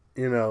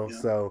 Yeah.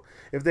 So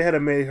if they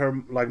had made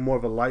her like more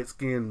of a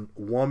light-skinned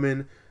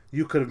woman,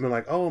 you could have been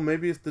like, oh,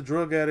 maybe it's the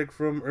drug addict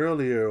from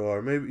earlier,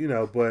 or maybe,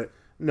 but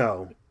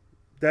no,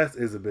 that's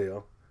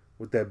Isabel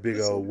with that big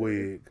old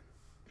wig.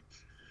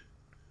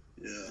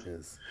 Yeah.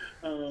 Yes.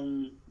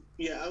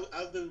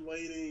 I've been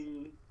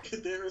waiting.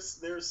 There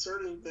are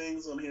certain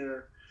things on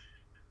here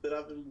that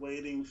I've been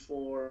waiting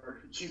for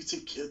you to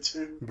get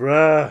to,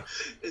 bruh.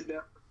 And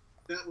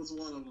that was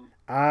one of them.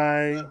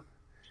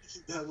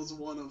 That was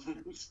one of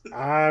them.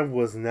 I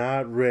was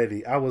not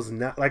ready. I was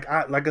not like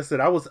I said,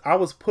 I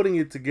was putting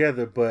it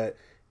together, but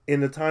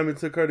in the time it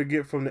took her to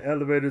get from the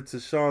elevator to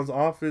Sean's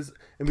office,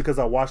 and because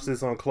I watched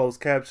this on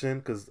closed caption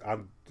because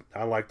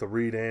I like to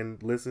read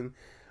and listen,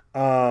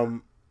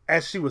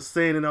 as she was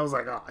saying it, I was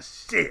like, oh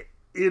shit.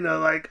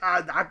 Like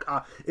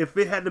I if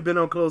it hadn't been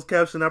on closed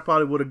caption, I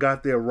probably would have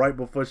got there right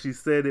before she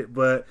said it.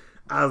 But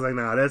I was like,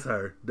 nah, that's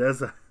her.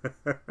 That's her.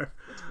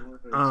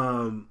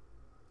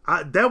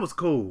 That was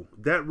cool.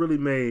 That really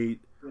made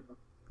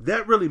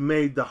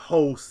the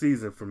whole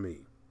season for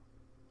me.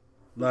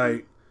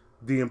 Like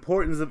the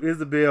importance of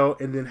Isabel,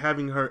 and then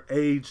having her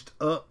aged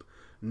up,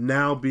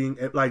 now being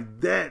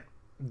like that.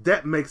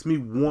 That makes me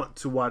want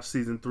to watch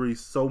season 3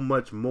 so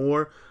much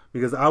more,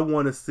 because I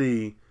want to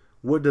see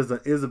what does an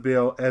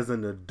Isabel as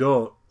an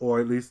adult, or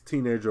at least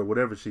teenager, or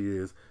whatever she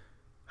is,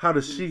 how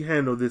does she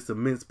handle this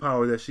immense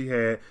power that she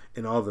had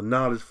and all the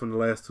knowledge from the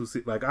last 2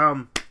 seasons? Like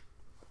I'm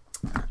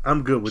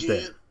good with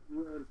that.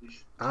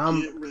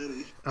 Get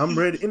ready. I'm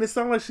ready. And it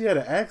sounded like she had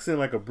an accent,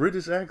 like a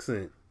British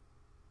accent.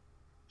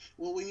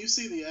 Well, when you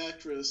see the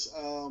actress,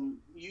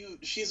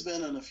 she's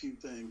been in a few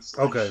things.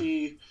 Like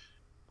okay.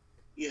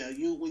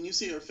 When you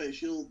see her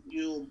face,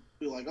 you'll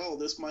be like, oh,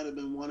 this might have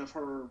been one of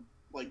her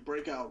like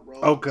breakout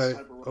roles. Okay.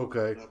 Type of roles,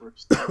 Okay. whatever.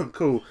 So,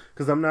 cool.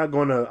 Because I'm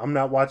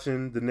not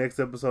watching the next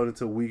episode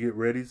until we get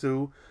ready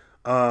to.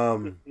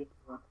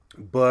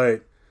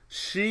 But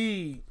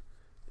she,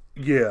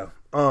 yeah.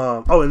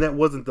 And that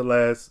wasn't the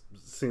last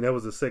scene. That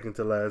was the second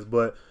to last.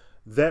 But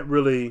that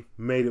really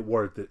made it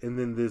worth it. And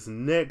then this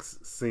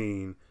next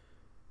scene,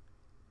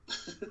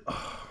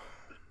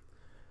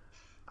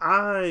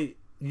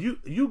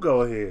 you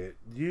go ahead.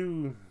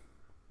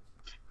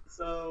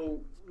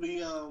 So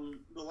the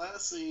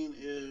last scene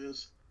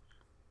is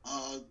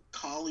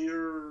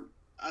Collier.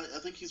 I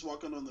think he's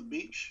walking on the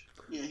beach.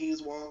 Yeah,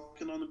 he's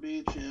walking on the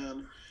beach,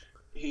 and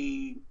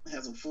he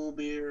has a full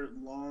beard,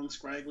 long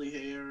scraggly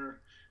hair,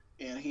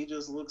 and he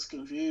just looks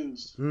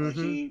confused.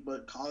 Mm-hmm.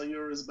 But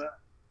Collier is back.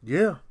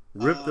 Yeah,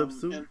 ripped up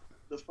suit. And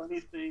the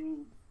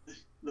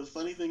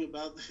funny thing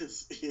about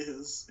this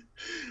is,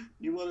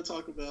 you want to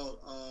talk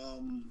about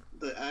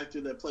the actor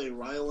that played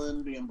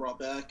Rylan being brought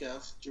back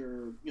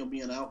after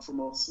being out for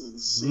most of the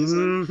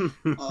season.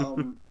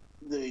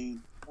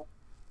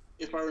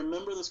 If I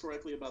remember this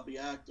correctly about the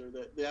actor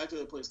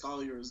that plays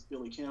Collier is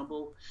Billy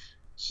Campbell.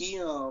 He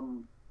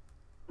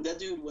that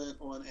dude went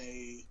on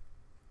a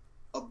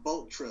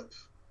boat trip,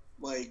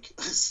 like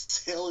a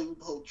sailing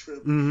boat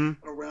trip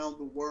around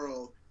the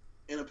world.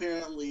 And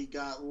apparently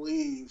got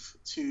leave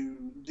to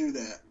do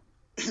that.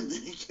 And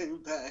then he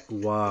came back.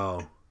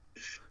 Wow.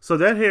 So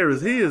that hair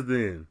is his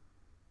then?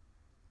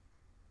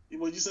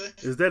 What'd you say?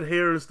 Is that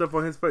hair and stuff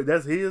on his face?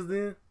 That's his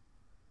then?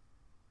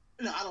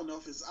 No, I don't know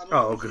if it's... I don't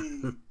know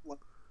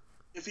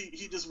if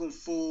he just went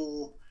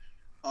full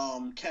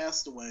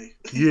Castaway.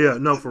 Yeah,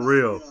 no, for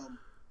real.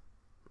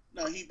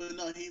 He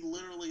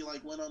literally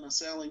went on a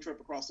sailing trip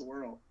across the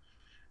world.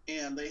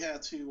 And they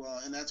had to,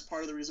 and that's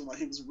part of the reason why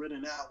he was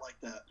written out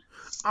like that.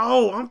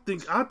 Oh,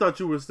 I thought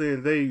you were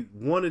saying they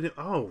wanted him.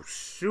 Oh,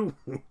 shoot.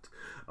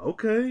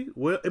 Okay,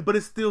 well, but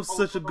it's still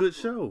such a good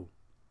show.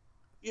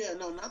 Yeah,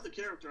 no, not the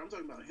character. I'm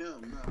talking about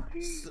him. No,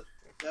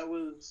 that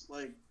was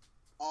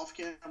off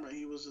camera.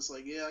 He was just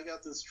like, yeah, I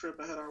got this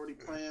trip I had already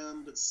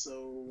planned,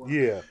 so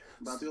yeah,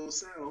 about to go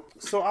sail.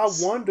 So I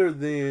wonder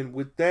then,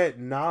 with that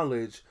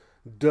knowledge,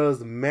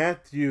 does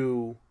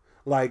Matthew?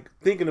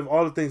 Thinking of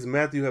all the things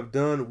Matthew have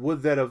done,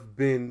 would that have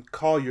been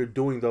Collier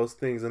doing those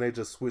things and they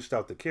just switched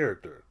out the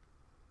character?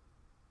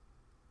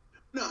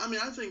 No, I mean,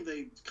 I think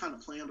they kind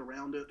of planned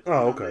around it.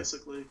 Oh, okay.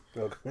 Basically.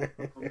 Okay.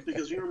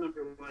 Because you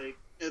remember,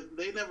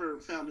 they never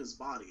found his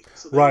body.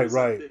 So right.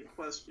 A big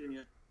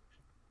question,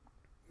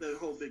 the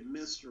whole big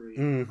mystery.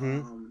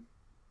 Mm-hmm.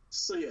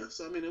 So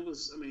I mean, it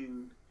was,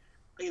 and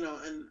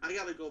I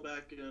got to go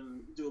back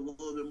and do a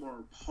little bit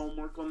more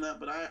homework on that,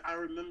 but I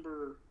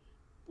remember...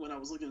 when I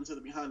was looking into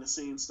the behind the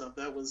scenes stuff,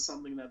 that was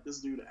something that this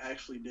dude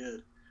actually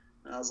did.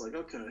 And I was like,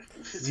 okay.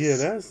 Yeah,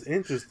 that's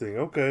interesting.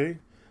 Okay.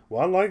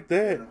 Well, I like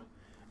that.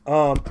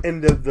 Yeah.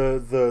 And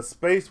the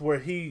space where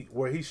he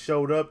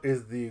showed up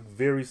is the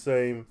very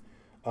same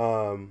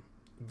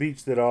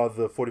beach that all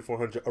the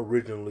 4400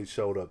 originally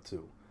showed up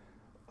to.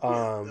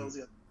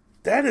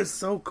 That is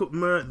so cool,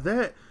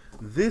 man.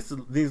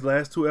 These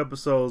last 2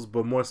 episodes,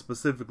 but more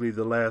specifically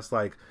the last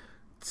 5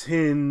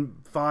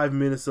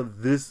 minutes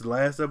of this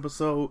last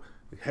episode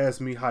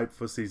has me hyped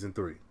for season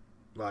 3.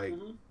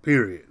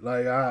 Period.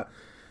 I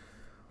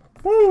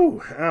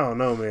don't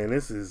know, man.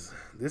 This is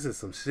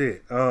some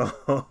shit. I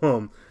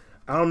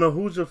don't know,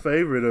 who's your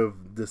favorite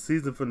of the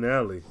season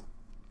finale?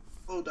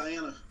 Oh,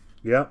 Diana.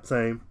 Yep,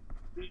 same.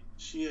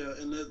 Yeah,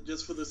 and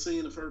just for the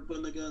scene of her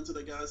putting the gun to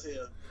the guy's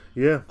head.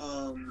 Yeah.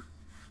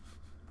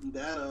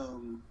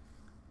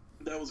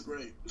 That was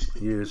great.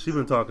 Yeah, she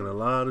been talking a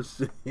lot of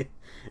shit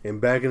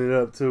and backing it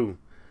up too.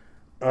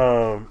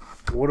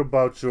 What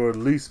about your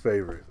least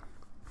favorite?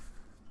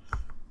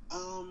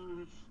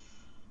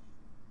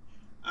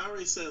 I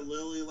already said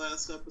Lily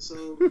last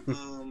episode,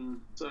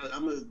 so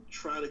I'm gonna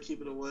try to keep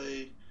it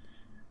away.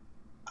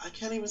 I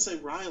can't even say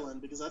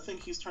Ryland because I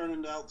think he's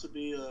turning out to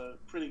be a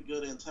pretty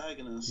good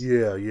antagonist.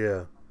 Yeah.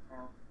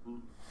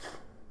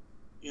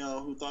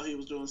 Who thought he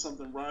was doing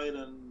something right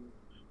and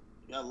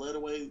got led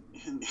away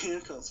in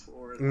handcuffs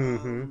for it.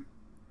 Mm-hmm.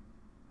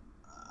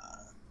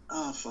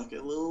 Fuck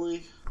it,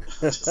 Lily.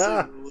 Just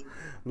say Lily.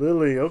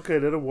 Lily, okay,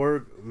 that'll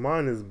work.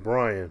 Mine is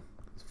Brian.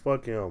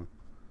 Fuck him.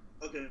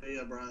 Okay,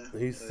 yeah, Brian.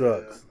 He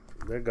sucks.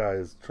 Yeah. That guy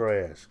is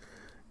trash.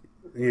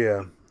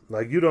 Yeah.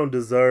 Like, you don't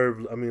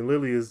deserve... I mean,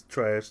 Lily is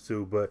trash,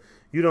 too, but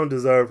you don't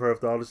deserve her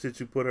after all the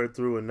shit you put her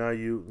through, and now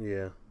you...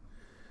 Yeah.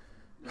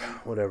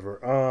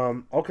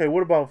 Whatever. Okay,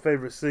 what about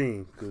favorite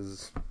scene?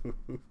 Because...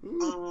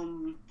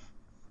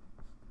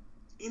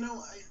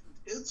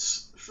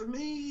 it's... For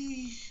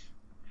me...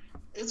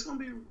 It's going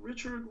to be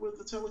Richard with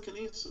the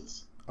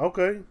telekinesis.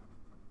 Okay.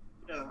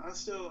 Yeah, I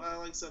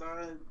like I said,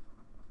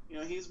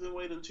 he's been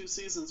waiting 2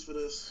 seasons for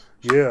this.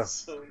 Yeah.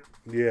 So,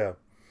 yeah.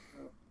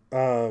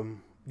 I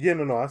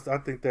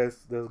think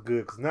that's good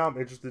because now I'm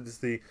interested to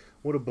see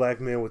what a black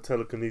man with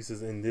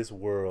telekinesis in this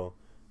world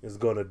is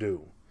gonna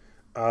do.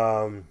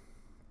 My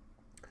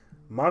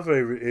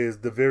favorite is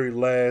the very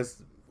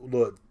last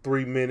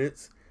 3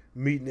 minutes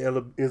meeting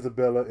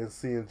Isabella and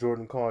seeing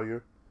Jordan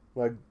Collier,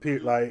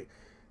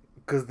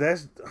 because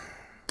that's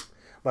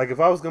like if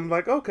I was gonna be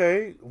like,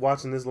 okay,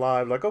 watching this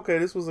live, like, okay,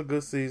 this was a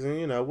good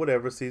season,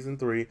 whatever, season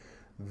 3.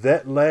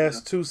 That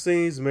last 2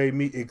 scenes made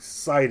me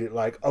excited.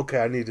 Like, okay,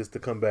 I need this to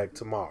come back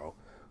tomorrow.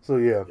 So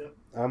yeah,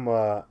 I'm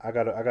I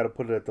gotta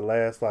put it at the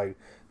last 5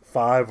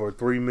 or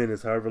 3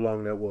 minutes, however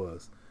long that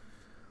was.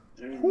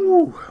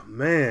 Whew,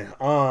 man.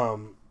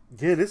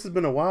 Yeah, this has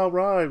been a wild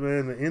ride,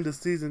 man. The end of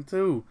season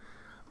 2.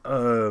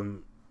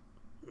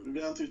 We've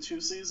gone through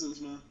 2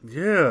 seasons, man.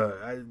 Yeah,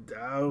 I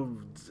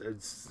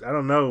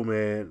don't know,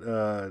 man.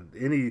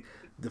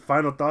 The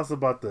final thoughts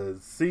about the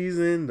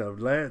season,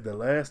 the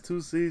last 2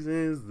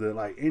 seasons,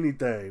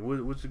 anything?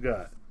 What you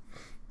got?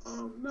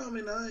 No, I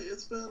mean,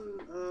 it's been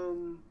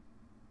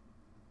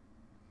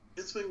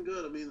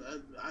good. I mean,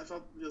 I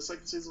thought the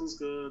second season was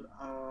good.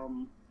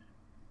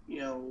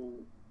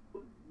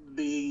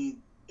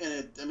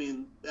 It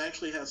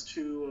actually has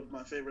 2 of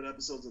my favorite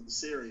episodes of the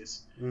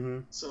series.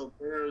 Mm-hmm. So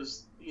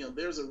there's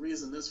a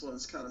reason this one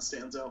kind of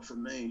stands out for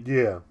me.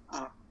 Yeah.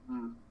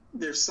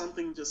 There's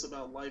something just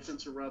about Life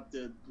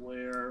Interrupted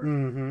where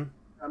mm-hmm.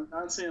 I'm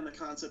not saying the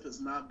concept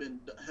has not been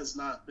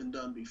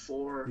done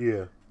before.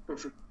 Yeah. But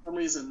for some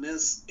reason,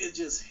 it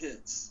just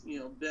hits.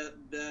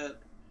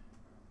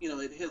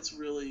 It hits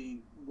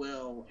really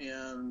well,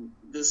 and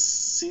this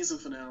season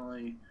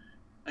finale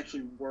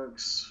actually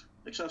works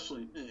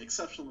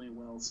exceptionally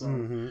well. So,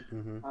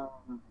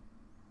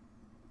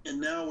 and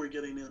now we're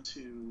getting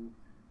into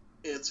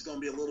it's going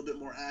to be a little bit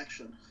more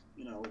action,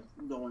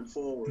 going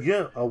forward.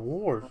 Yeah, a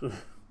war,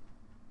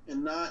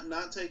 and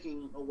not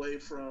taking away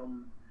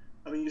from.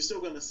 I mean, you're still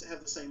going to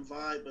have the same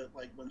vibe, but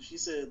like when she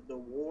said the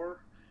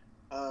war,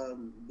 like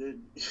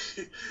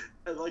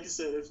you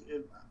said,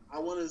 if I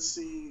want to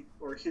see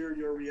or hear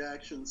your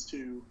reactions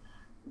to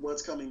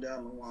what's coming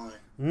down the line.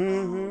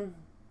 Mm-hmm.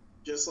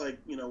 Just like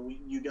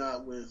you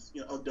got with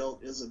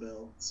adult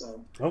Isabel.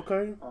 So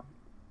okay,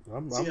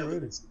 I'm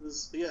ready.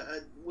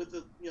 With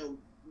the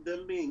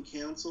them being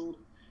canceled,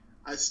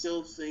 I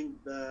still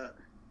think that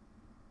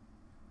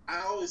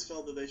I always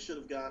felt that they should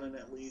have gotten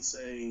at least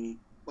a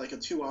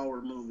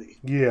 2-hour movie.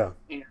 Yeah.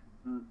 And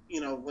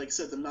like I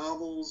said, the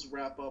novels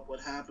wrap up what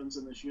happens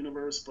in this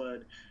universe,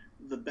 but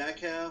the back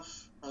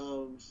half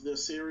of the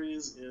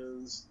series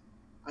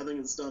I think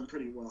it's done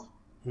pretty well.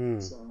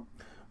 So.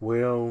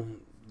 Well,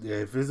 yeah,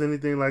 if it's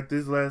anything like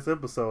this last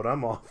episode,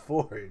 I'm all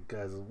for it,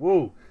 guys.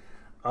 Woo.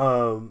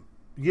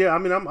 Yeah, I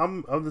mean,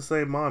 I'm of the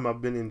same mind.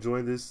 I've been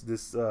enjoying this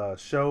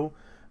show.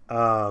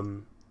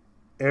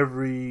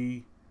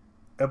 Every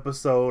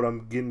episode,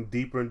 I'm getting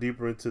deeper and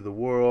deeper into the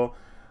world.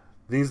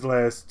 These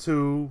last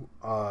 2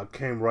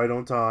 came right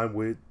on time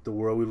with the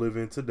world we live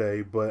in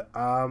today. But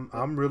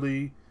I'm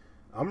really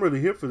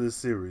here for this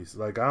series.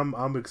 Like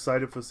I'm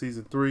excited for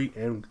season 3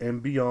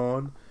 and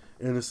beyond,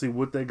 and to see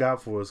what they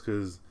got for us.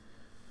 Because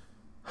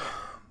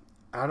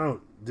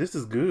this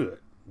is good.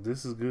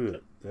 This is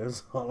good.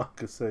 That's all I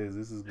can say is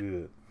this is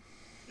good.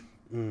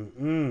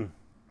 I'm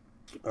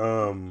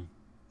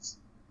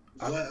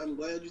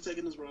glad you're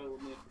taking this ride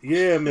with me.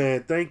 Yeah,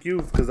 man. Thank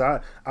you. Because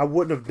I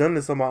wouldn't have done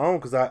this on my own.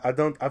 Because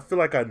I feel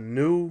like I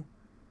knew.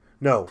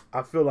 No,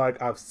 I feel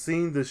like I've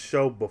seen this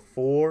show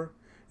before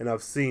and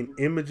I've seen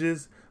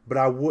images, but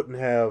I wouldn't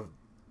have.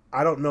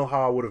 I don't know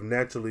how I would have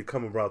naturally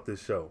come about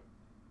this show.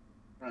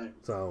 Right.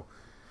 So,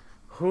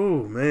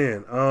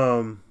 man.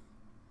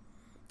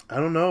 I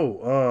don't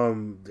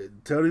know.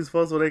 Tell these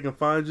folks where they can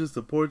find you,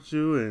 support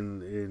you,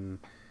 and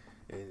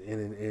I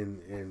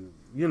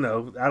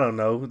don't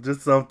know, just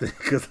something,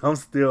 because I'm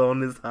still on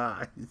this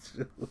high.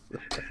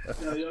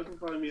 Yeah, y'all can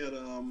find me at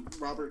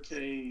Robert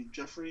K.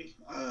 Jeffrey,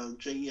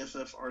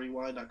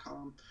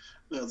 JEFFREY.com.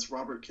 That's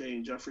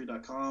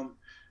robertkjeffrey.com.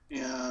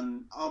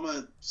 And all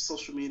my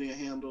social media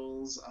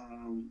handles,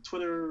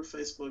 Twitter,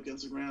 Facebook,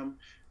 Instagram,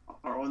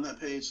 are on that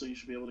page, so you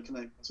should be able to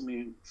connect to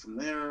me from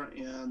there.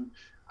 And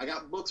I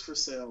got books for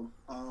sale,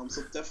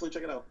 so definitely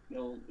check it out,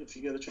 if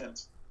you get a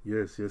chance.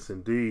 Yes,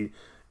 indeed.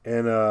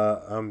 And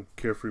I'm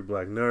Carefree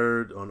Black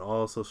Nerd on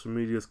all social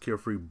medias,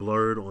 Carefree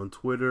Blurred on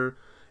Twitter.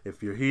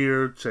 If you're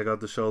here, check out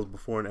the shows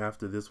before and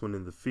after this one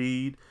in the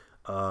feed.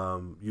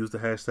 Use the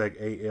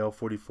hashtag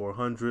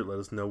AL4400. Let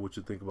us know what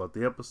you think about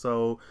the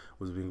episode,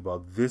 what you think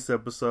about this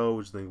episode,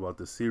 what you think about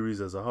the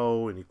series as a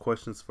whole, any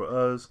questions for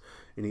us,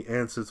 any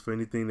answers for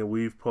anything that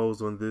we've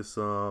posed on this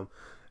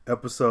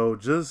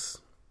episode.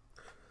 Just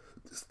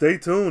stay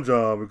tuned,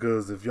 y'all,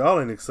 because if y'all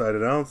ain't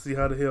excited, I don't see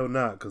how the hell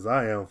not, because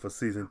I am for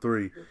season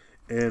 3.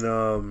 And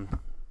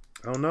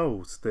I don't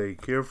know, stay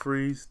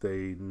carefree,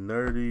 stay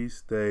nerdy,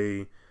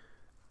 stay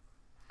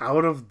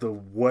out of the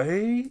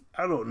way.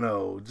 I don't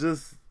know,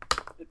 just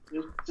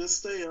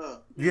stay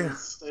up. Yeah.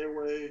 Stay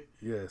away.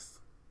 Yes.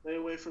 Stay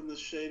away from the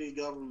shady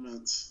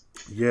government.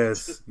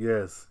 Yes.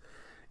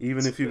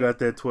 Even if you got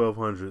that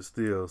 1200,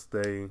 still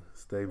stay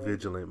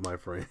vigilant, my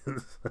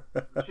friends.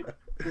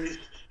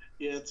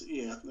 Yeah.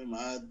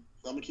 I'm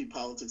gonna keep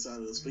politics out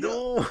of this. But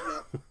no.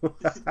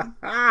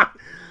 Yeah.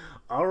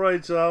 All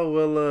right, y'all.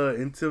 Well,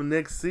 until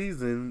next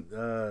season,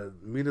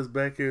 meet us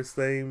back here,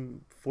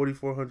 same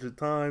 4400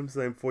 time,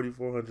 same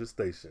 4400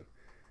 station.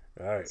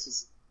 All right.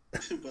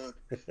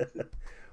 Bye.